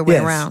was the other way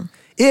Yes. around.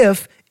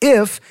 If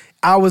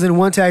I was in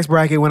one tax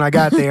bracket when I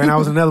got there and I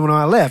was in another one when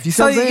I left. You see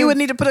So what I'm saying? you would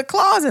need to put a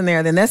clause in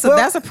there. Then that's a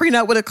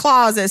prenup with a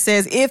clause that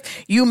says if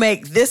you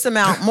make this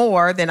amount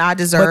more, then I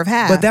deserve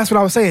half. But that's what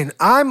I was saying.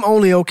 I'm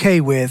only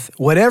okay with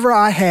whatever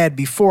I had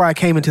before I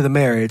came into the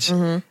marriage.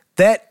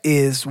 That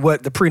is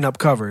what the prenup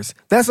covers.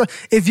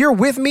 If you're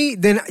with me,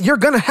 then you're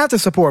gonna have to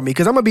support me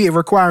because I'm gonna be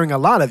requiring a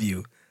lot of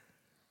you.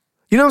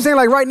 You know what I'm saying?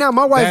 Like right now,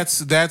 my wife.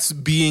 That's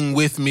being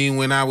with me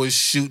when I was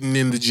shooting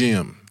in the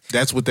gym.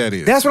 That's what that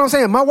is. That's what I'm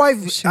saying. My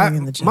wife, Shooting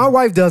in the gym. my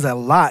wife does a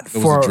lot It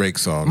was for a Drake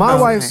song. My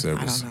No, wife, it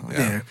was- I don't know.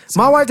 yeah.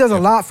 My wife does a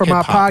lot for my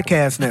Hip-hop.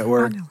 podcast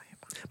network.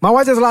 My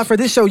wife does a lot for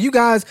this show. You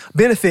guys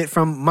benefit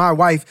from my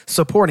wife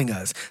supporting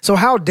us. So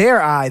how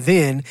dare I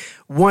then,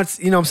 once,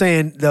 you know what I'm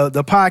saying,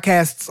 the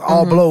podcasts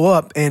all blow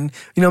up and,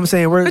 you know what I'm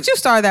saying, But you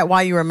started that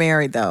while you were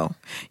married, though.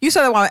 You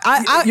started while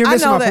you're I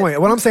missing know my that, point.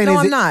 What I'm saying no, is,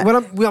 I'm not.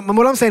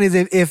 what I'm saying is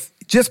if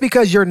just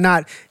because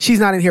she's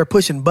not in here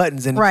pushing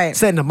buttons and Right.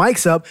 setting the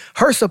mics up,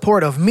 her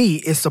support of me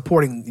is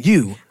supporting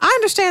you. I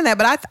understand that,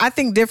 but I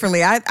think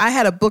differently. I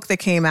had a book that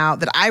came out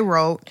that I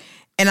wrote,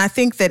 and I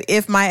think that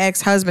if my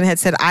ex-husband had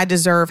said, I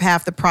deserve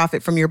half the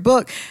profit from your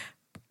book,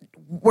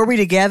 were we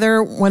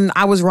together when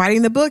I was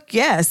writing the book?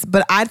 Yes.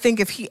 But I think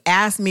if he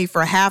asked me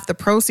for half the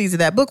proceeds of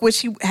that book, which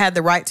he had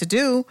the right to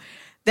do,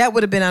 that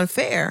would have been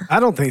unfair. I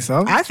don't think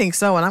so. I think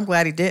so, and I'm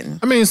glad he didn't.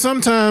 I mean,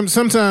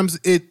 sometimes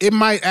it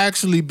might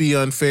actually be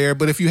unfair,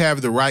 but if you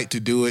have the right to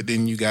do it,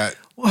 then you got.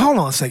 Well, hold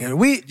on a second.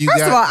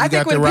 First of all, I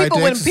think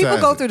when people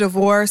go through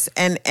divorce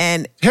and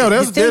hell,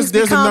 things there's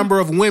a become- number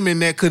of women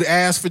that could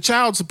ask for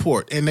child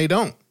support and they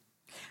don't.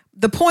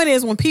 The point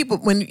is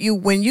when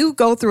you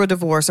go through a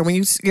divorce or when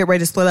you get ready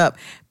to split up,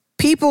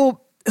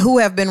 people who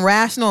have been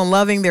rational and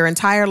loving their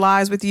entire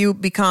lives with you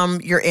become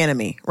your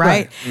enemy,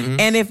 right?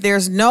 And if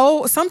there's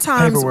no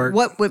Paperwork.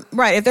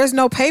 if there's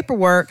no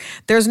paperwork,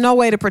 there's no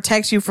way to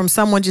protect you from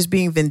someone just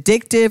being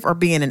vindictive or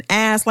being an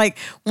ass. Like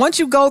once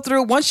you're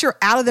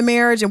out of the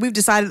marriage and we've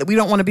decided that we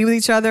don't want to be with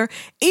each other,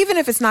 even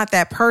if it's not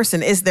that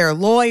person, is their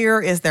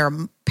lawyer, is their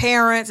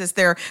parents, it's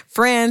their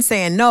friends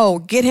saying, no,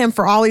 get him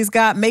for all he's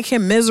got, make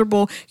him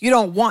miserable. You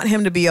don't want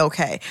him to be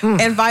okay.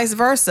 And vice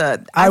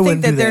versa. I think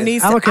wouldn't that do there that.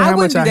 needs I to, don't care how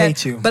wouldn't much do I that,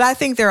 hate you. But I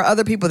think there are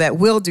other people that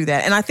will do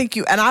that. And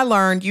I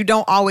learned you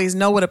don't always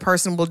know what a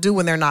person will do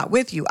when they're not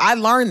with you. I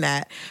learned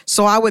that.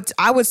 So I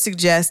would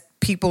suggest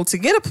people to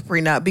get a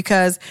prenup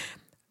because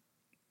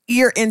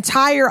your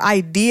entire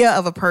idea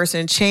of a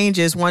person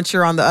changes once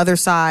you're on the other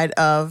side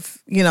of,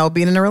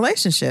 being in a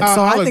relationship.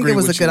 So I think it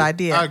was a good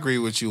idea. I agree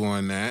with you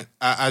on that.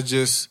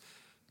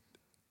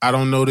 I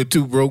don't know that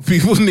two broke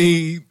people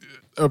need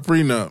a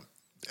prenup.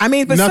 I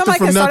mean, but Nothing somebody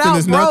from can start nothing out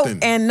is broke nothing.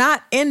 and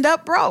not end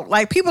up broke.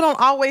 Like, people don't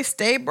always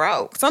stay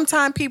broke.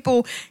 Sometimes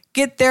people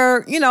get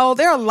there are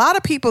a lot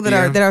of people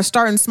that are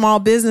starting small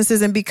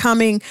businesses and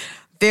becoming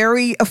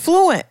very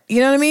affluent. You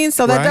know what I mean?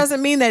 So that Right.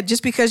 doesn't mean that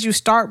just because you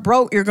start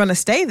broke, you're going to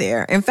stay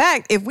there. In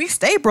fact, if we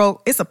stay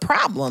broke, it's a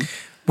problem.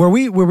 Were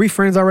we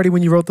friends already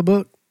when you wrote the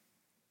book?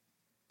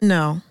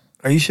 No,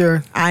 Are you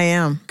sure? I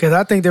am. Because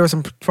I think there were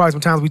probably some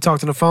times we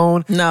talked on the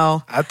phone.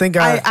 No. I think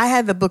I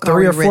had the book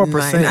 3 or already written.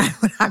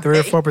 4%. 3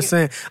 or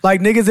 4%.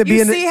 Like niggas that be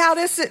You in the see how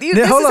this Yeah,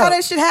 is hold how up.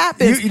 that shit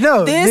happens. You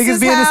know, this niggas is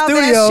be in the how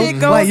studio that shit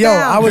goes like, yo,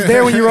 down. I was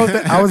there when you wrote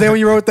that. I was there when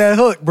you wrote that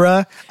hook,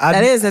 bruh.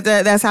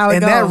 That's how it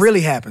and goes. that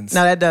really happens.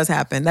 No, that does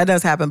happen.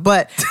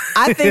 But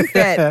I think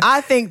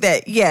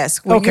that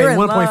yes, when Okay, you're in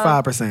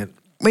 1.5%.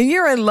 when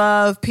you're in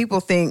love, people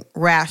think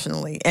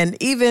rationally. And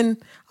even,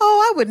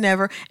 I would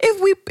never.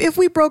 If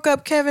we broke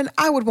up, Kevin,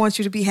 I would want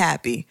you to be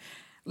happy.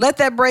 Let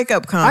that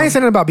breakup come. I ain't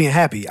saying nothing about being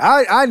happy.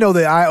 I know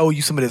that I owe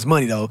you some of this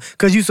money though,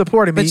 because you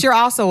supported me. But you're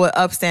also an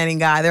upstanding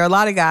guy. There are a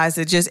lot of guys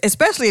that just,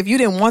 especially if you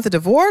didn't want the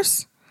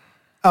divorce.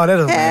 Oh, that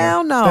doesn't matter.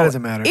 Hell no. That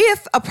doesn't matter.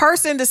 If a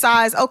person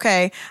decides,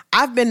 okay,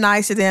 I've been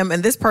nice to them,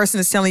 and this person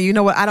is telling you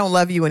know what, I don't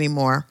love you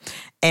anymore,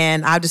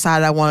 and I've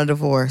decided I want a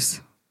divorce,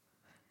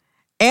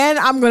 and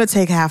I'm going to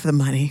take half the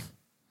money.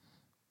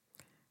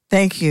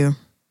 Thank you,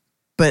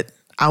 but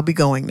I'll be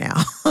going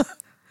now.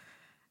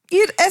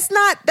 That's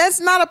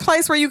not a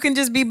place where you can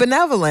just be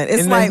benevolent.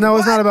 It's And like, no, what?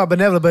 it's not about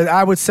benevolent, but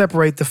I would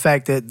separate the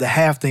fact that the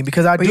half thing,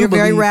 because I But do you're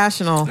believe very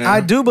rational. I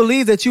do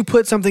believe that you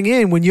put something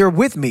in when you're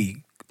with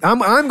me. I'm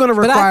going to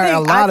But require a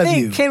lot of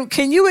you.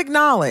 Can you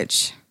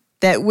acknowledge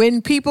that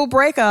when people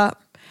break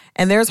up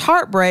and there's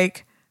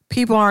heartbreak,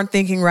 people aren't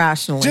thinking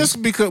rationally?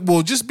 Just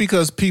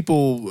because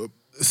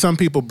some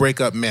people break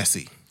up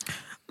messy.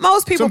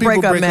 Most people Some people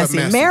break up break up messy.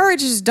 messy.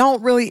 Marriages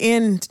don't really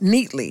end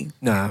neatly.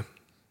 Nah.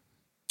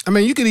 I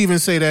mean, you could even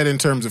say that in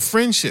terms of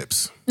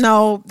friendships.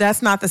 No,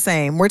 that's not the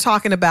same. We're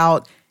talking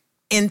about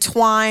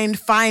entwined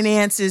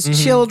finances,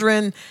 Mm-hmm.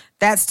 children.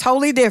 That's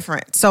totally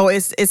different. So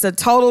it's a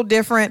total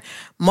different.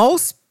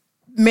 Most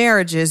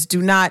marriages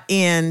do not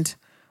end.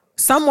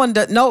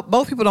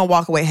 Both people don't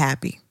walk away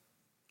happy.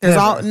 So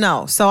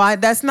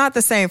that's not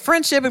the same.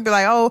 Friendship and be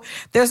like, oh,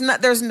 there's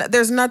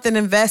nothing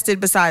invested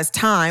besides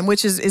time,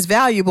 which is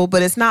valuable,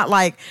 but it's not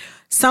like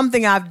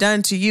something I've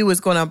done to you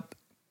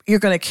you're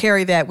gonna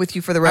carry that with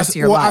you for the rest of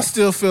your life. I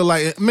still feel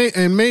like,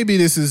 and maybe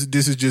this is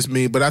just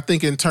me, but I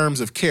think in terms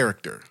of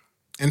character,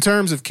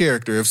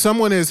 if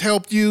someone has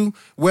helped you,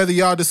 whether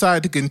y'all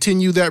decide to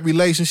continue that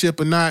relationship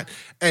or not,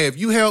 hey, if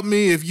you help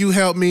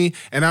me,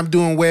 and I'm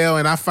doing well,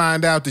 and I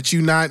find out that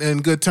you're not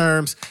in good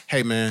terms,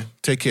 hey man,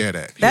 take care of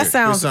that. That Here's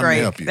sounds something to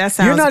great. help you. That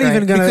sounds You're not great.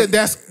 even gonna.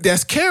 Because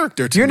that's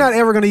character. To You're me. not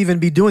ever going to even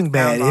be doing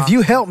bad. Hell no. If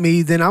you help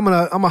me, then I'm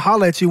gonna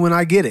holler at you when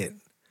I get it.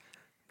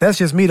 That's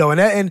just me though,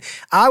 and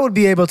I would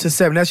be able to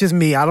separate. That's just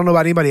me. I don't know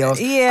about anybody else.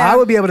 Yeah. I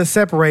would be able to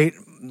separate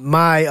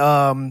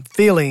my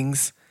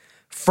feelings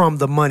from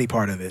the money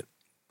part of it.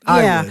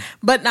 I would.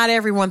 But not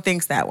everyone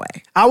thinks that way.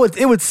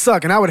 It would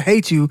suck, and I would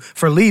hate you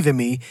for leaving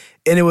me,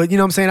 and it would, you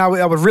know what I'm saying? I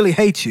would really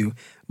hate you.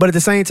 But at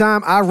the same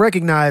time, I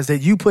recognize that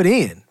you put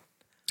in.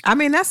 I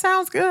mean, that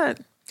sounds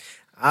good.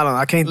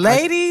 I can't.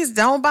 Ladies,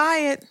 don't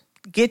buy it.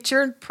 Get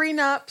your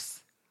prenups.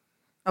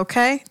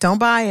 Okay? Don't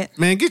buy it.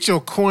 Man, get your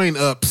coin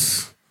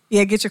ups.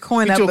 Yeah, get your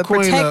coin Get up, your but coin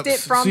protect up it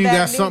from so you that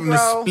got something to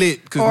Negro,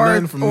 split, 'cause or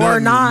nothing from or nothing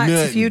is not. If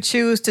nothing. you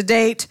choose to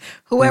date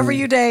whoever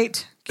you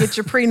date, get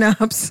your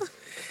prenups.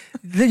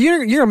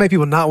 You're gonna make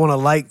people not want to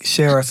like,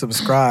 share, or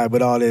subscribe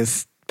with all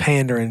this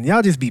pandering.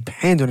 Y'all just be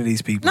pandering to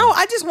these people. No,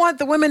 I just want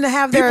the women to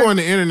have their. People on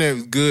the internet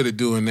is good at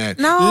doing that.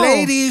 No.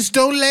 Ladies,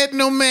 don't let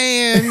no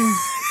man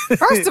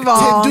First of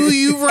all, do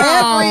you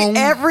wrong.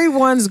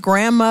 Everyone's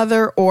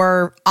grandmother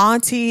or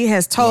auntie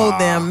has told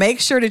them, make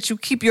sure that you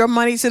keep your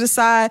money to the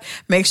side.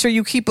 Make sure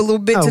you keep a little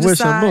bit I to the wish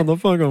a side.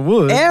 motherfucker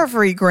would.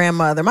 Every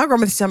grandmother. My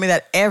grandmother used to tell me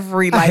that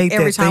every I hate time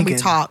that we thinking.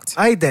 talked.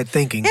 I hate that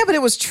thinking. Yeah, but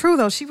it was true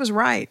though. She was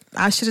right.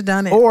 I should have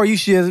done it. Or you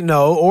should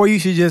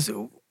just.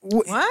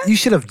 What? You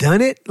should have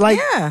done it. Like,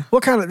 Yeah.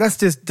 what kind of? That's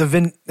just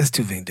that's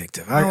too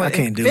vindictive. I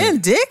can't do it.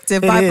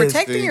 Vindictive It by is.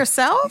 protecting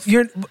yourself.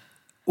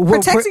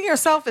 Protecting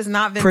Yourself is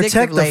not vindictive.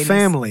 Protect the ladies.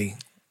 family.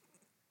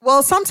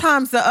 Well,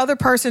 sometimes the other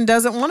person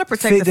doesn't want to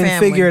protect the Then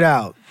family. figure it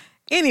out.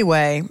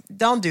 Anyway,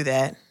 don't do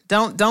that.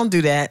 Don't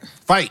do that.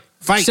 Fight.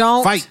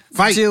 Don't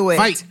do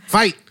it.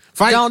 Fight.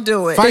 Don't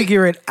do it.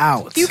 Figure it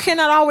out. You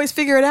cannot always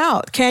figure it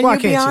out. Can Why you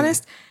be can't you?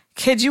 honest?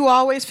 Could you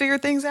always figure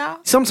things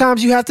out?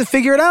 Sometimes you have to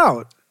figure it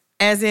out.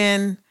 As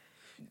in,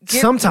 get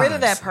rid Sometimes.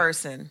 of that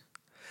person.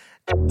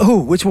 Who?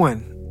 Which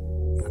one?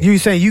 You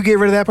saying you get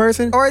rid of that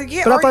person? Or,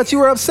 yeah, But I or- thought you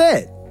were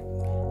upset.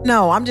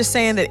 No, I'm just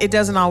saying that it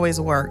doesn't always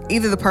work.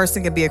 Either the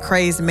person could be a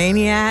crazed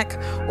maniac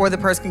or the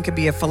person could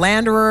be a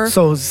philanderer.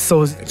 So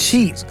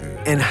cheat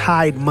and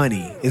hide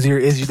money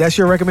is that's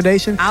your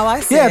recommendation? All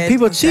I said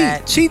people was cheat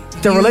that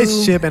the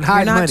relationship and hide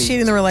you're not money.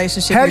 cheating the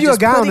relationship. Have You're you a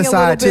just guy on putting the a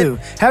side little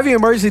too? bit- Have you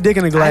emergency dick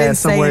in the I glass didn't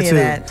say somewhere any too?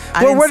 of that. I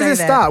Well, didn't where say does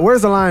it that. stop?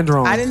 Where's the line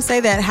drawn? I didn't say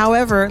that.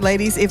 However,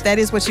 ladies, if that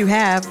is what you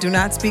have, do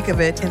not speak of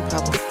it in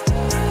public.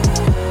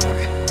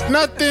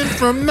 Nothing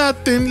from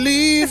nothing,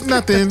 leave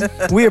nothing.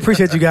 We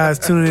appreciate you guys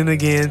tuning in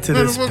again to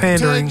this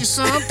pandering.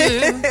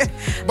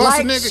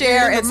 Like,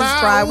 share, and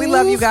subscribe. We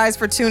love you guys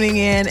for tuning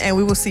in, and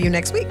we will see you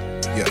next week.